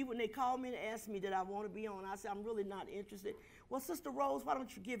TV. When they called me and asked me did I want to be on, I said, I'm really not interested. Well, Sister Rose, why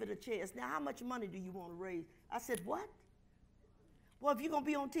don't you give it a chance? Now, how much money do you want to raise? I said, what? Well, if you're going to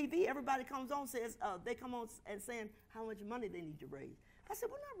be on TV, everybody comes on, says, they come on and saying how much money they need to raise. I said,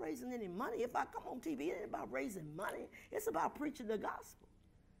 we're not raising any money. If I come on TV, it ain't about raising money. It's about preaching the gospel.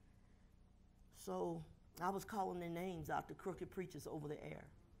 So I was calling their names out, the crooked preachers over the air.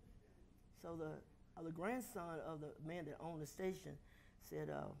 So the grandson of the man that owned the station said,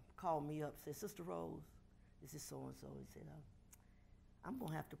 called me up, said, Sister Rose, this is so-and-so. He said, I'm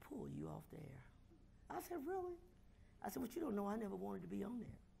going to have to pull you off the air. I said, really? I said, but you don't know I never wanted to be on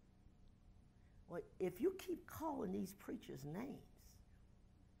there. Well, if you keep calling these preachers names,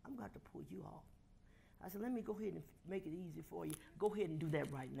 I'm going to have to pull you off. I said, let me go ahead and make it easy for you. Go ahead and do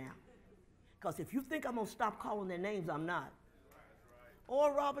that right now. Because if you think I'm going to stop calling their names, I'm not.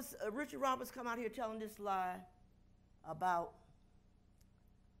 Or Richard Roberts come out here telling this lie about,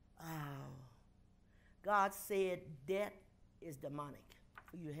 God said debt is demonic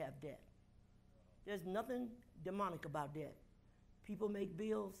for you to have debt. There's nothing demonic about debt. People make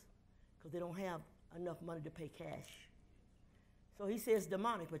bills because they don't have enough money to pay cash. So he says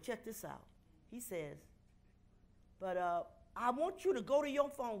demonic, but check this out. He says, but I want you to go to your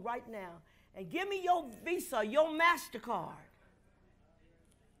phone right now and give me your Visa, your MasterCard,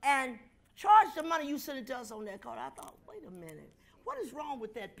 and charge the money you sent it to us on that card. I thought, wait a minute. What is wrong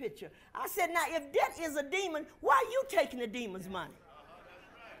with that picture? I said, now, if debt is a demon, why are you taking the demon's money?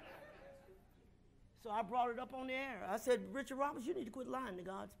 So I brought it up on the air. I said, Richard Roberts, you need to quit lying to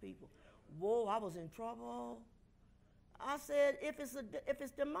God's people. Whoa, I was in trouble. I said, if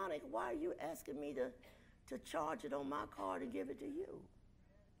it's demonic, why are you asking me to charge it on my card and give it to you?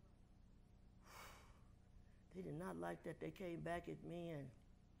 They did not like that. They came back at me and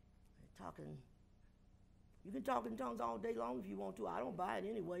talking. You can talk in tongues all day long if you want to. I don't buy it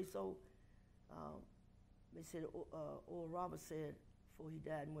anyway. So they said, Oral Roberts said, before he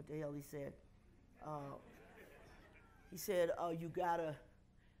died, and what the hell he said, you got to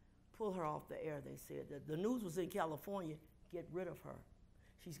pull her off the air, they said. The news was in California, get rid of her.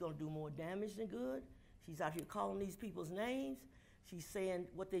 She's going to do more damage than good. She's out here calling these people's names. She's saying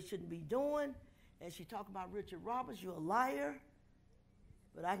what they shouldn't be doing. And she talked about Richard Roberts, you're a liar.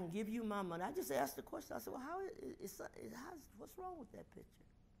 But I can give you my money. I just asked the question. I said, well, what's wrong with that picture?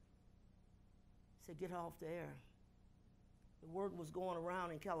 He said, get her off the air. The word was going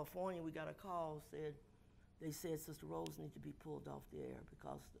around in California. We got a call, they said Sister Rose needs to be pulled off the air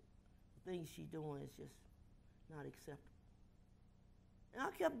because the things she's doing is just not acceptable. And I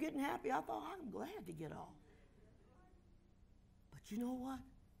kept getting happy. I thought, I'm glad to get off. But you know what?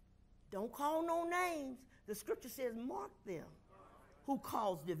 Don't call no names. The scripture says, mark them who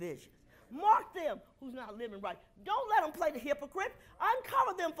cause divisions. Mark them who's not living right. Don't let them play the hypocrite.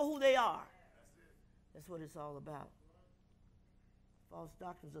 Uncover them for who they are. That's what it's all about. False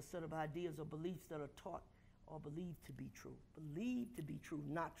doctrines are a set of ideas or beliefs that are taught or believed to be true. Believed to be true,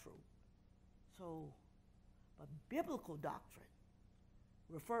 not true. So, but biblical doctrine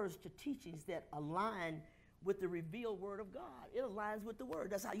refers to teachings that align with the revealed word of God. It aligns with the word.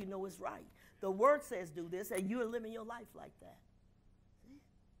 That's how you know it's right. The word says do this, and you're living your life like that. See?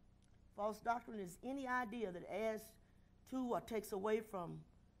 False doctrine is any idea that adds to or takes away from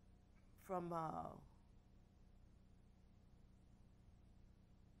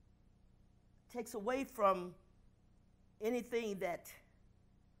takes away from anything that's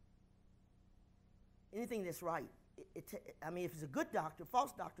right. I mean, if it's a good doctor,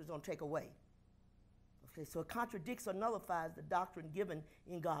 false doctors don't take away. Okay, so it contradicts or nullifies the doctrine given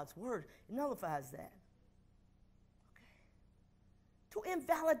in God's word. It nullifies that. Okay. To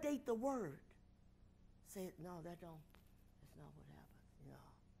invalidate the word. Say, no, that's not what happened. No,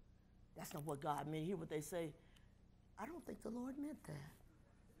 that's not what God meant. Hear what they say. I don't think the Lord meant that.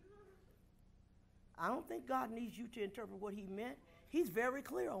 I don't think God needs you to interpret what he meant. He's very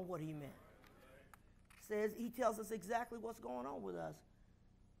clear on what he meant. Says he tells us exactly what's going on with us.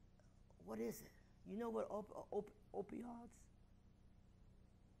 What is it? You know what opioids?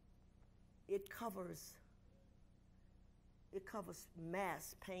 It covers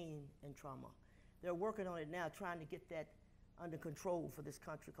mass pain and trauma. They're working on it now, trying to get that under control for this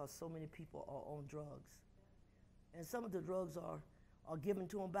country because so many people are on drugs. And some of the drugs are given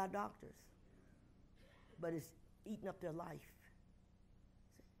to them by doctors. But it's eating up their life.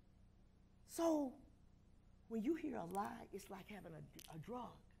 So when you hear a lie, it's like having a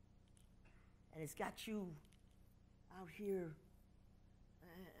drug. And it's got you out here.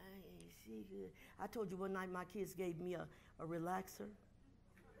 I told you one night my kids gave me a relaxer.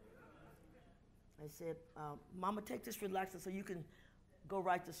 I said, Mama, take this relaxer so you can go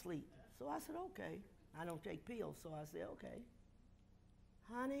right to sleep. So I said, okay. I don't take pills, so I said, okay.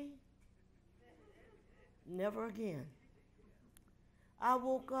 Honey, never again. I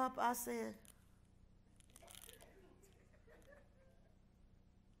woke up, I said,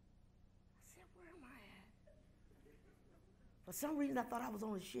 where am I at? For some reason, I thought I was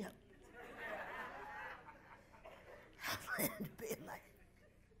on a ship. I was in bed like,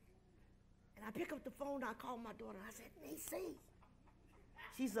 and I pick up the phone, I call my daughter, I said, Niecy.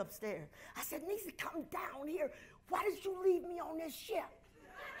 She's upstairs. I said, Niecy, come down here. Why did you leave me on this ship?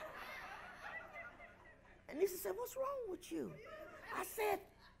 And Niecy said, what's wrong with you? I said,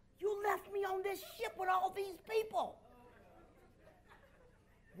 you left me on this ship with all these people.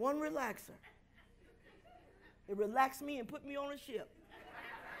 One relaxer. It relaxed me and put me on a ship.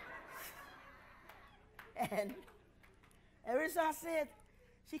 And ever since I said,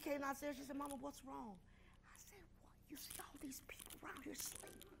 she came downstairs, she said, Mama, what's wrong? I said, what? You see all these people around here sleep.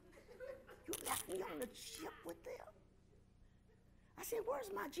 You left me on the ship with them. I said, where's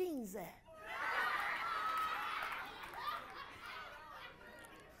my jeans at?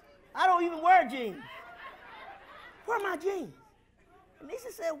 I don't even wear jeans. Where are my jeans? And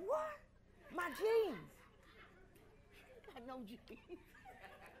Lisa said, what? My jeans. I got no jeans.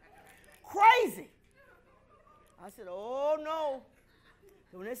 Crazy. I said, oh no.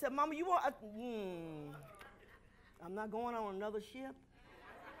 So when they said, Mama, you want, I'm not going on another ship.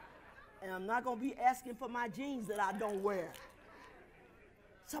 And I'm not going to be asking for my jeans that I don't wear.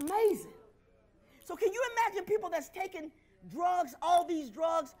 It's amazing. So can you imagine people that's taking drugs, all these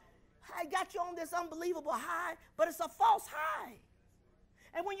drugs, I got you on this unbelievable high, but it's a false high.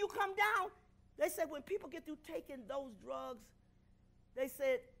 And when you come down, they said when people get through taking those drugs, they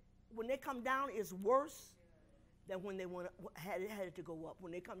said when they come down, it's worse than when they had it to go up.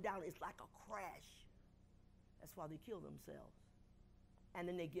 When they come down, it's like a crash. That's why they kill themselves. And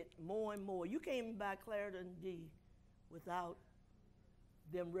then they get more and more. You can't even buy Claritin D without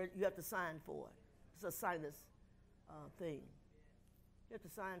them. You have to sign for it. It's a sinus thing. You have to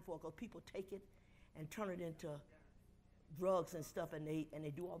sign for it because people take it and turn it into drugs and stuff, and they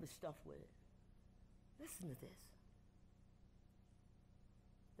do all this stuff with it. Listen to this.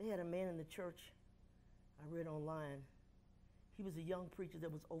 They had a man in the church I read online. He was a young preacher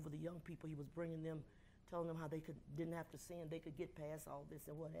that was over the young people. He was bringing them, telling them how they didn't have to sin, they could get past all this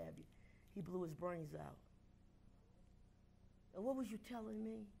and what have you. He blew his brains out. And what was you telling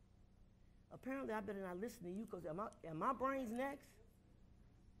me? Apparently I better not listen to you because am my brains next?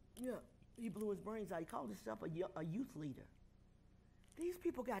 Yeah, he blew his brains out. He called himself a youth leader. These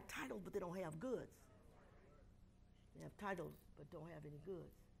people got titles, but they don't have goods. They have titles, but don't have any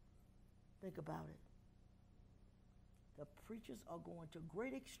goods. Think about it. The preachers are going to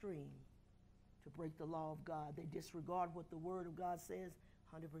great extreme to break the law of God. They disregard what the word of God says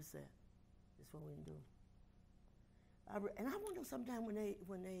 100%. That's what we do. And I wonder sometimes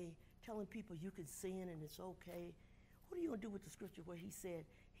when they telling people you can sin and it's okay, what are you going to do with the scripture where he said,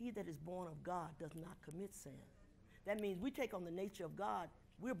 he that is born of God does not commit sin? That means we take on the nature of God.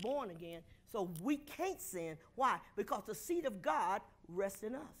 We're born again, so we can't sin. Why? Because the seed of God rests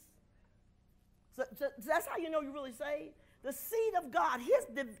in us. So that's how you know you're really saved. The seed of God, his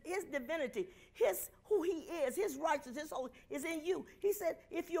divinity, who he is, his righteousness, his holy is in you. He said,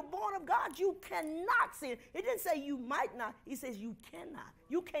 if you're born of God, you cannot sin. It didn't say you might not. He says you cannot.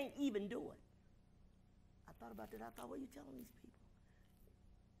 You can't even do it. thought about that. I thought, what are you telling these people?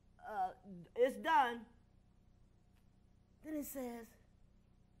 It's done. Then it says,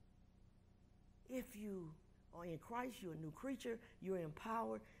 if you are in Christ, you're a new creature, you're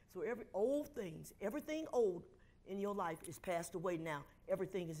empowered. So everything old in your life is passed away now.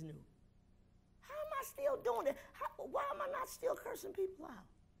 Everything is new. How am I still doing it? Why am I not still cursing people out?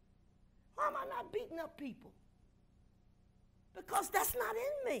 Why am I not beating up people? Because that's not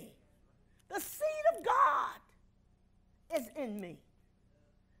in me. The seed of God is in me.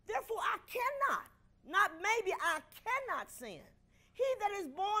 Therefore, I cannot, not maybe, I cannot sin. He that is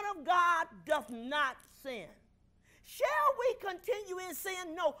born of God doth not sin. Shall we continue in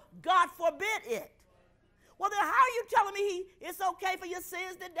sin? No, God forbid it. Well, then how are you telling me it's okay for your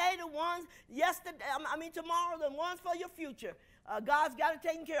sins today, the ones tomorrow, the ones for your future? God's got it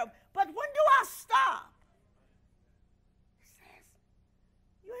taken care of. But when do I stop? It says,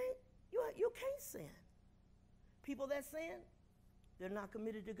 you can't sin. People that sin, they're not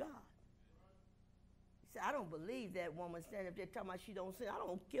committed to God. He said, I don't believe that woman standing up there talking about she don't sin. I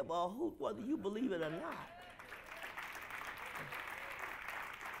don't give a hoot whether you believe it or not.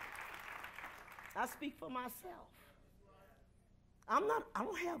 I speak for myself. I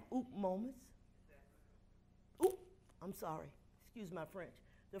don't have oop moments. Oop, I'm sorry. Excuse my French.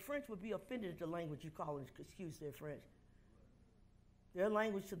 The French would be offended at the language you call it, excuse their French. Their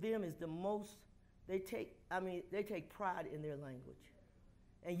language to them is the most, they take pride in their language.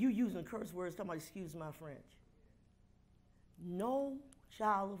 And you using curse words, talking about excuse my French. No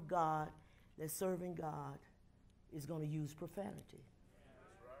child of God that's serving God is going to use profanity.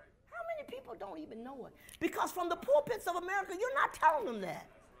 People don't even know it. Because from the pulpits of America, you're not telling them that.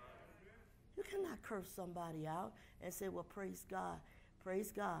 You cannot curse somebody out and say, well, praise God,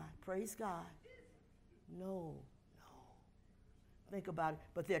 praise God, praise God. No. Think about it.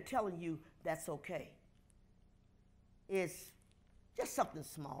 But they're telling you that's okay. It's just something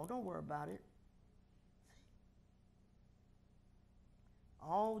small. Don't worry about it.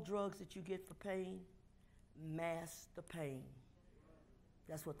 All drugs that you get for pain mask the pain.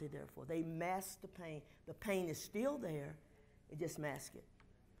 That's what they're there for. They mask the pain. The pain is still there. It just masks it.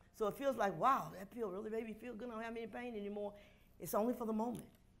 So it feels like, wow, that pill really made me feel good. I don't have any pain anymore. It's only for the moment.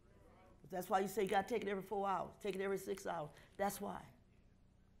 That's why you say you got to take it every 4 hours. Take it every 6 hours. That's why.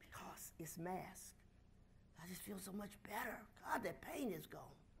 Because it's masked. I just feel so much better. God, that pain is gone.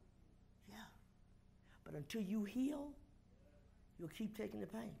 Yeah. But until you heal, you'll keep taking the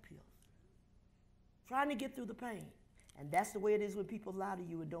pain pills. Trying to get through the pain. And that's the way it is when people lie to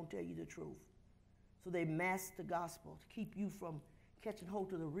you and don't tell you the truth. So they mask the gospel to keep you from catching hold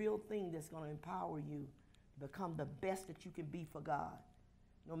to the real thing that's going to empower you to become the best that you can be for God,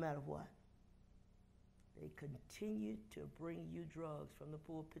 no matter what. They continue to bring you drugs from the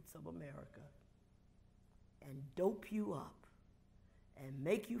pulpits of America and dope you up and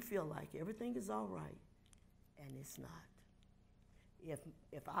make you feel like everything is all right, and it's not.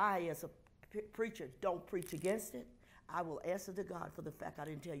 If I, as a preacher, don't preach against it, I will answer to God for the fact I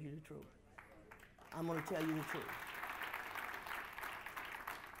didn't tell you the truth. I'm going to tell you the truth.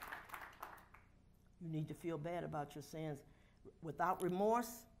 You need to feel bad about your sins. Without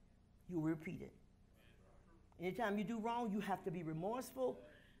remorse, you repeat it. Anytime you do wrong, you have to be remorseful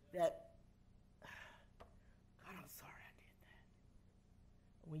that, God, I'm sorry I did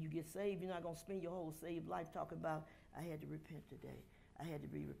that. When you get saved, you're not going to spend your whole saved life talking about, I had to repent today. I had to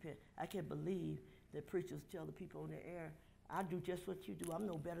repent. I can't believe that preachers tell the people on the air, I do just what you do. I'm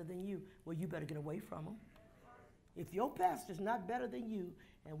no better than you. Well, you better get away from them. If your pastor's not better than you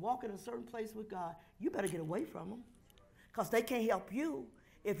and walk in a certain place with God, you better get away from them because they can't help you.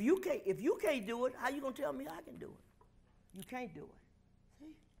 If you can't do it, how you going to tell me I can do it? You can't do it.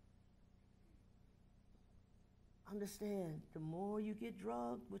 See? Understand, the more you get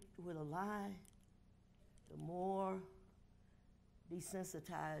drugged with a lie, the more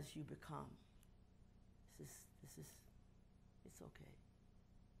desensitized you become. It's okay.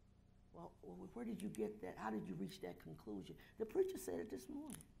 Well, where did you get that? How did you reach that conclusion? The preacher said it this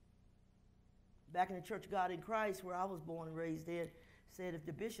morning. Back in the Church of God in Christ, where I was born and raised in, said if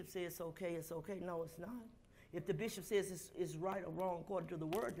the bishop says it's okay, it's okay. No, it's not. If the bishop says it's right or wrong according to the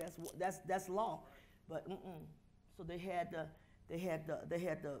word, that's law. But so they had the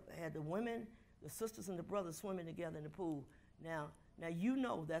women, the sisters and the brothers swimming together in the pool. Now you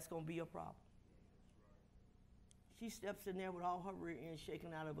know that's going to be a problem. She steps in there with all her rear end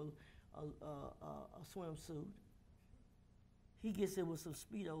shaking out of a swimsuit. He gets in with some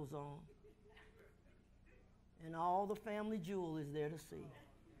Speedos on. And all the family jewel is there to see.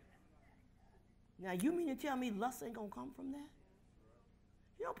 Now, you mean to tell me lust ain't going to come from that?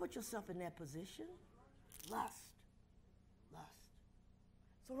 You don't put yourself in that position. Lust.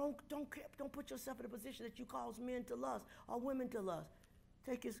 So don't put yourself in a position that you cause men to lust or women to lust.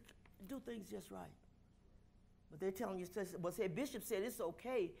 Do things just right. But they're telling you, well, say Bishop said it's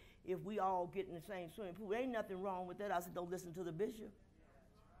okay if we all get in the same swimming pool. There ain't nothing wrong with that. I said, don't listen to the bishop.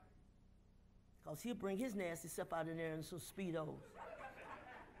 Because he'll bring his nasty stuff out in there in some Speedos.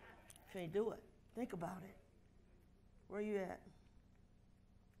 Can't do it. Think about it. Where you at?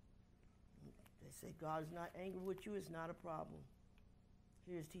 They say God is not angry with you. It's not a problem.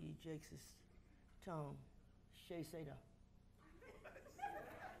 Here's T.D. Jakes' tongue. Shay Seda.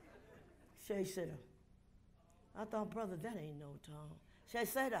 Shay Seda. I thought, brother, that ain't no tongue. Shay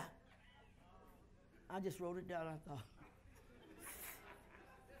Seda. I just wrote it down. I thought,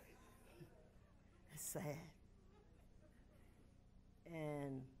 it's sad.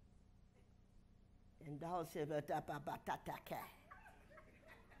 And Dollar said, it's not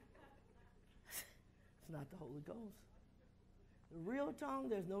the Holy Ghost. The real tongue,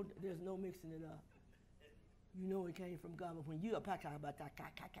 there's no mixing it up. You know it came from God, but when you are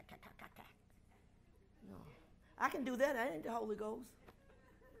no. I can do that. I ain't the Holy Ghost.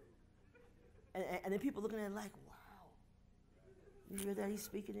 And then people looking at it like, wow. You hear that he's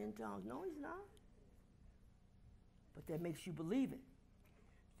speaking in tongues? No, he's not. But that makes you believe it.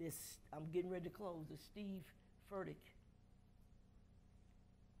 I'm getting ready to close. This Steve Furtick.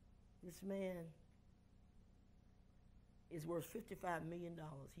 This man is worth $55 million.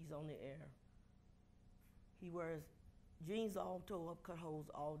 He's on the air. He wears jeans all toe up, cut holes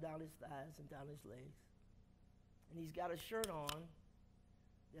all down his thighs and down his legs. And he's got a shirt on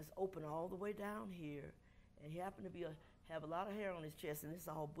that's open all the way down here. And he happened to have a lot of hair on his chest, and it's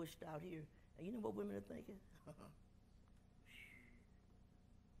all bushed out here. And you know what women are thinking?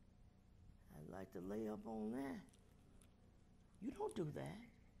 I'd like to lay up on that. You don't do that.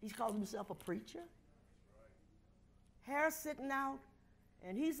 He's calling himself a preacher. Hair sitting out,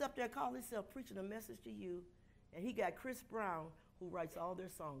 and he's up there calling himself preaching a message to you. And he got Chris Brown, who writes all their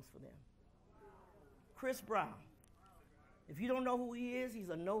songs for them. Chris Brown. If you don't know who he is, he's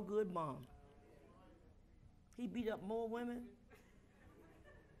a no-good mom. He beat up more women,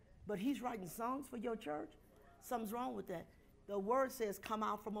 but he's writing songs for your church. Something's wrong with that. The word says, come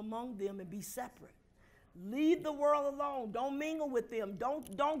out from among them and be separate. Leave the world alone. Don't mingle with them.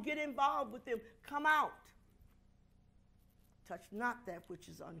 Don't get involved with them. Come out. Touch not that which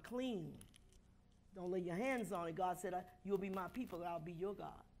is unclean. Don't lay your hands on it. God said, you'll be my people and I'll be your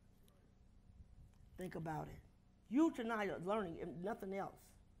God. Think about it. You tonight are learning, if nothing else.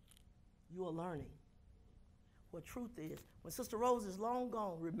 You are learning what truth is. When Sister Rose is long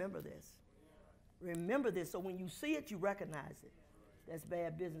gone, remember this. Remember this, so when you see it, you recognize it. That's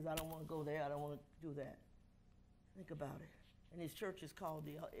bad business. I don't want to go there. I don't want to do that. Think about it. And his church is called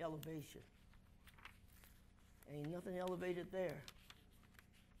the Elevation. Ain't nothing elevated there.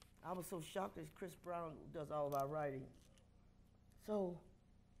 I was so shocked that Chris Brown does all of our writing. So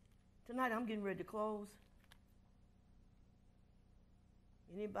tonight I'm getting ready to close.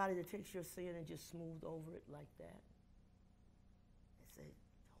 Anybody that takes your sin and just smooth over it like that, they say,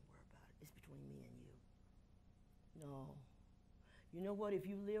 don't worry about it. It's between me and you. No. You know what? If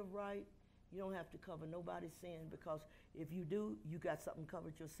you live right, you don't have to cover nobody's sin, because if you do, you got something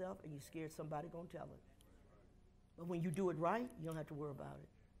covered yourself and you're scared somebody gonna tell it. But when you do it right, you don't have to worry about it.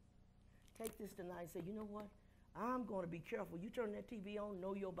 Take this tonight and say, you know what? I'm going to be careful. You turn that TV on,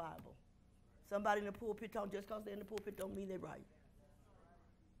 know your Bible. Somebody in the pulpit talking, just because they're in the pulpit don't mean they're right.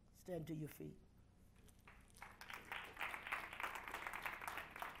 Stand to your feet.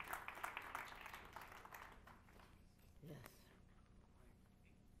 Yes.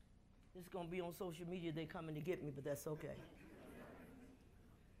 This is going to be on social media. They're coming to get me, but that's okay.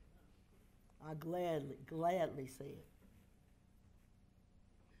 I gladly say it.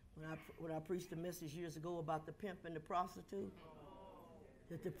 When I preached a message years ago about the pimp and the prostitute,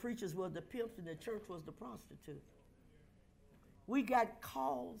 that the preachers were the pimps and the church was the prostitute. We got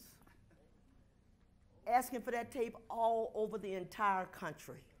calls asking for that tape all over the entire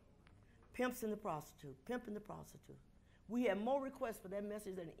country. Pimps and the prostitute, pimp and the prostitute. We had more requests for that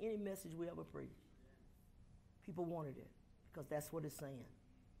message than any message we ever preached. People wanted it because that's what it's saying.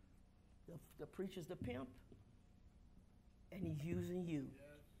 The preacher's the pimp, and he's using you.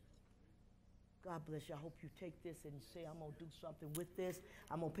 God bless you. I hope you take this and say, I'm going to do something with this.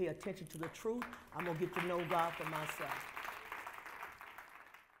 I'm going to pay attention to the truth. I'm going to get to know God for myself.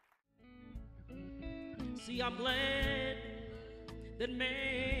 See, I'm glad that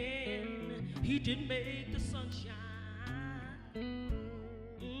man, he didn't make the sunshine.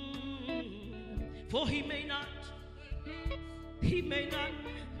 For he may not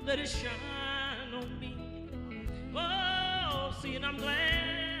let it shine on me. see, and I'm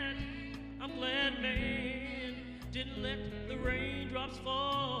glad man didn't let the raindrops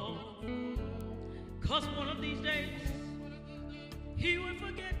fall. 'Cause one of these days he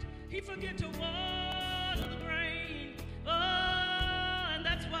forget to water the grain. Oh, and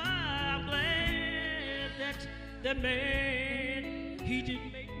that's why I'm glad that man, he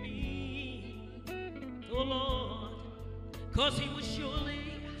didn't make me. Oh Lord, 'cause he was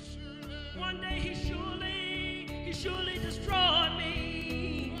one day he surely destroyed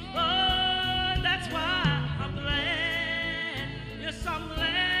me. Oh, that's why I'm glad. Yes, I'm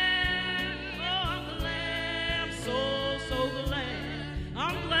glad. Oh, I'm glad. I'm so glad.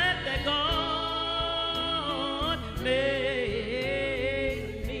 I'm glad that God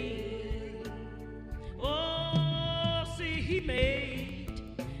made me. Oh, see, he made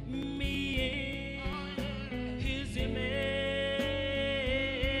me in his image.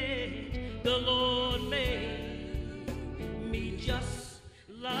 The Lord made me just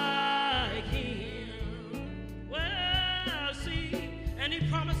like him. Well, see, and he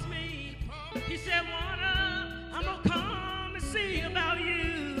promised me, he said, Warner, I'm gonna come and see about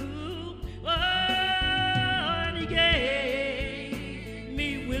you. Oh, and he gave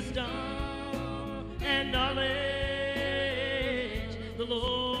me wisdom and knowledge. The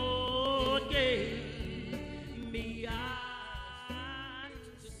Lord gave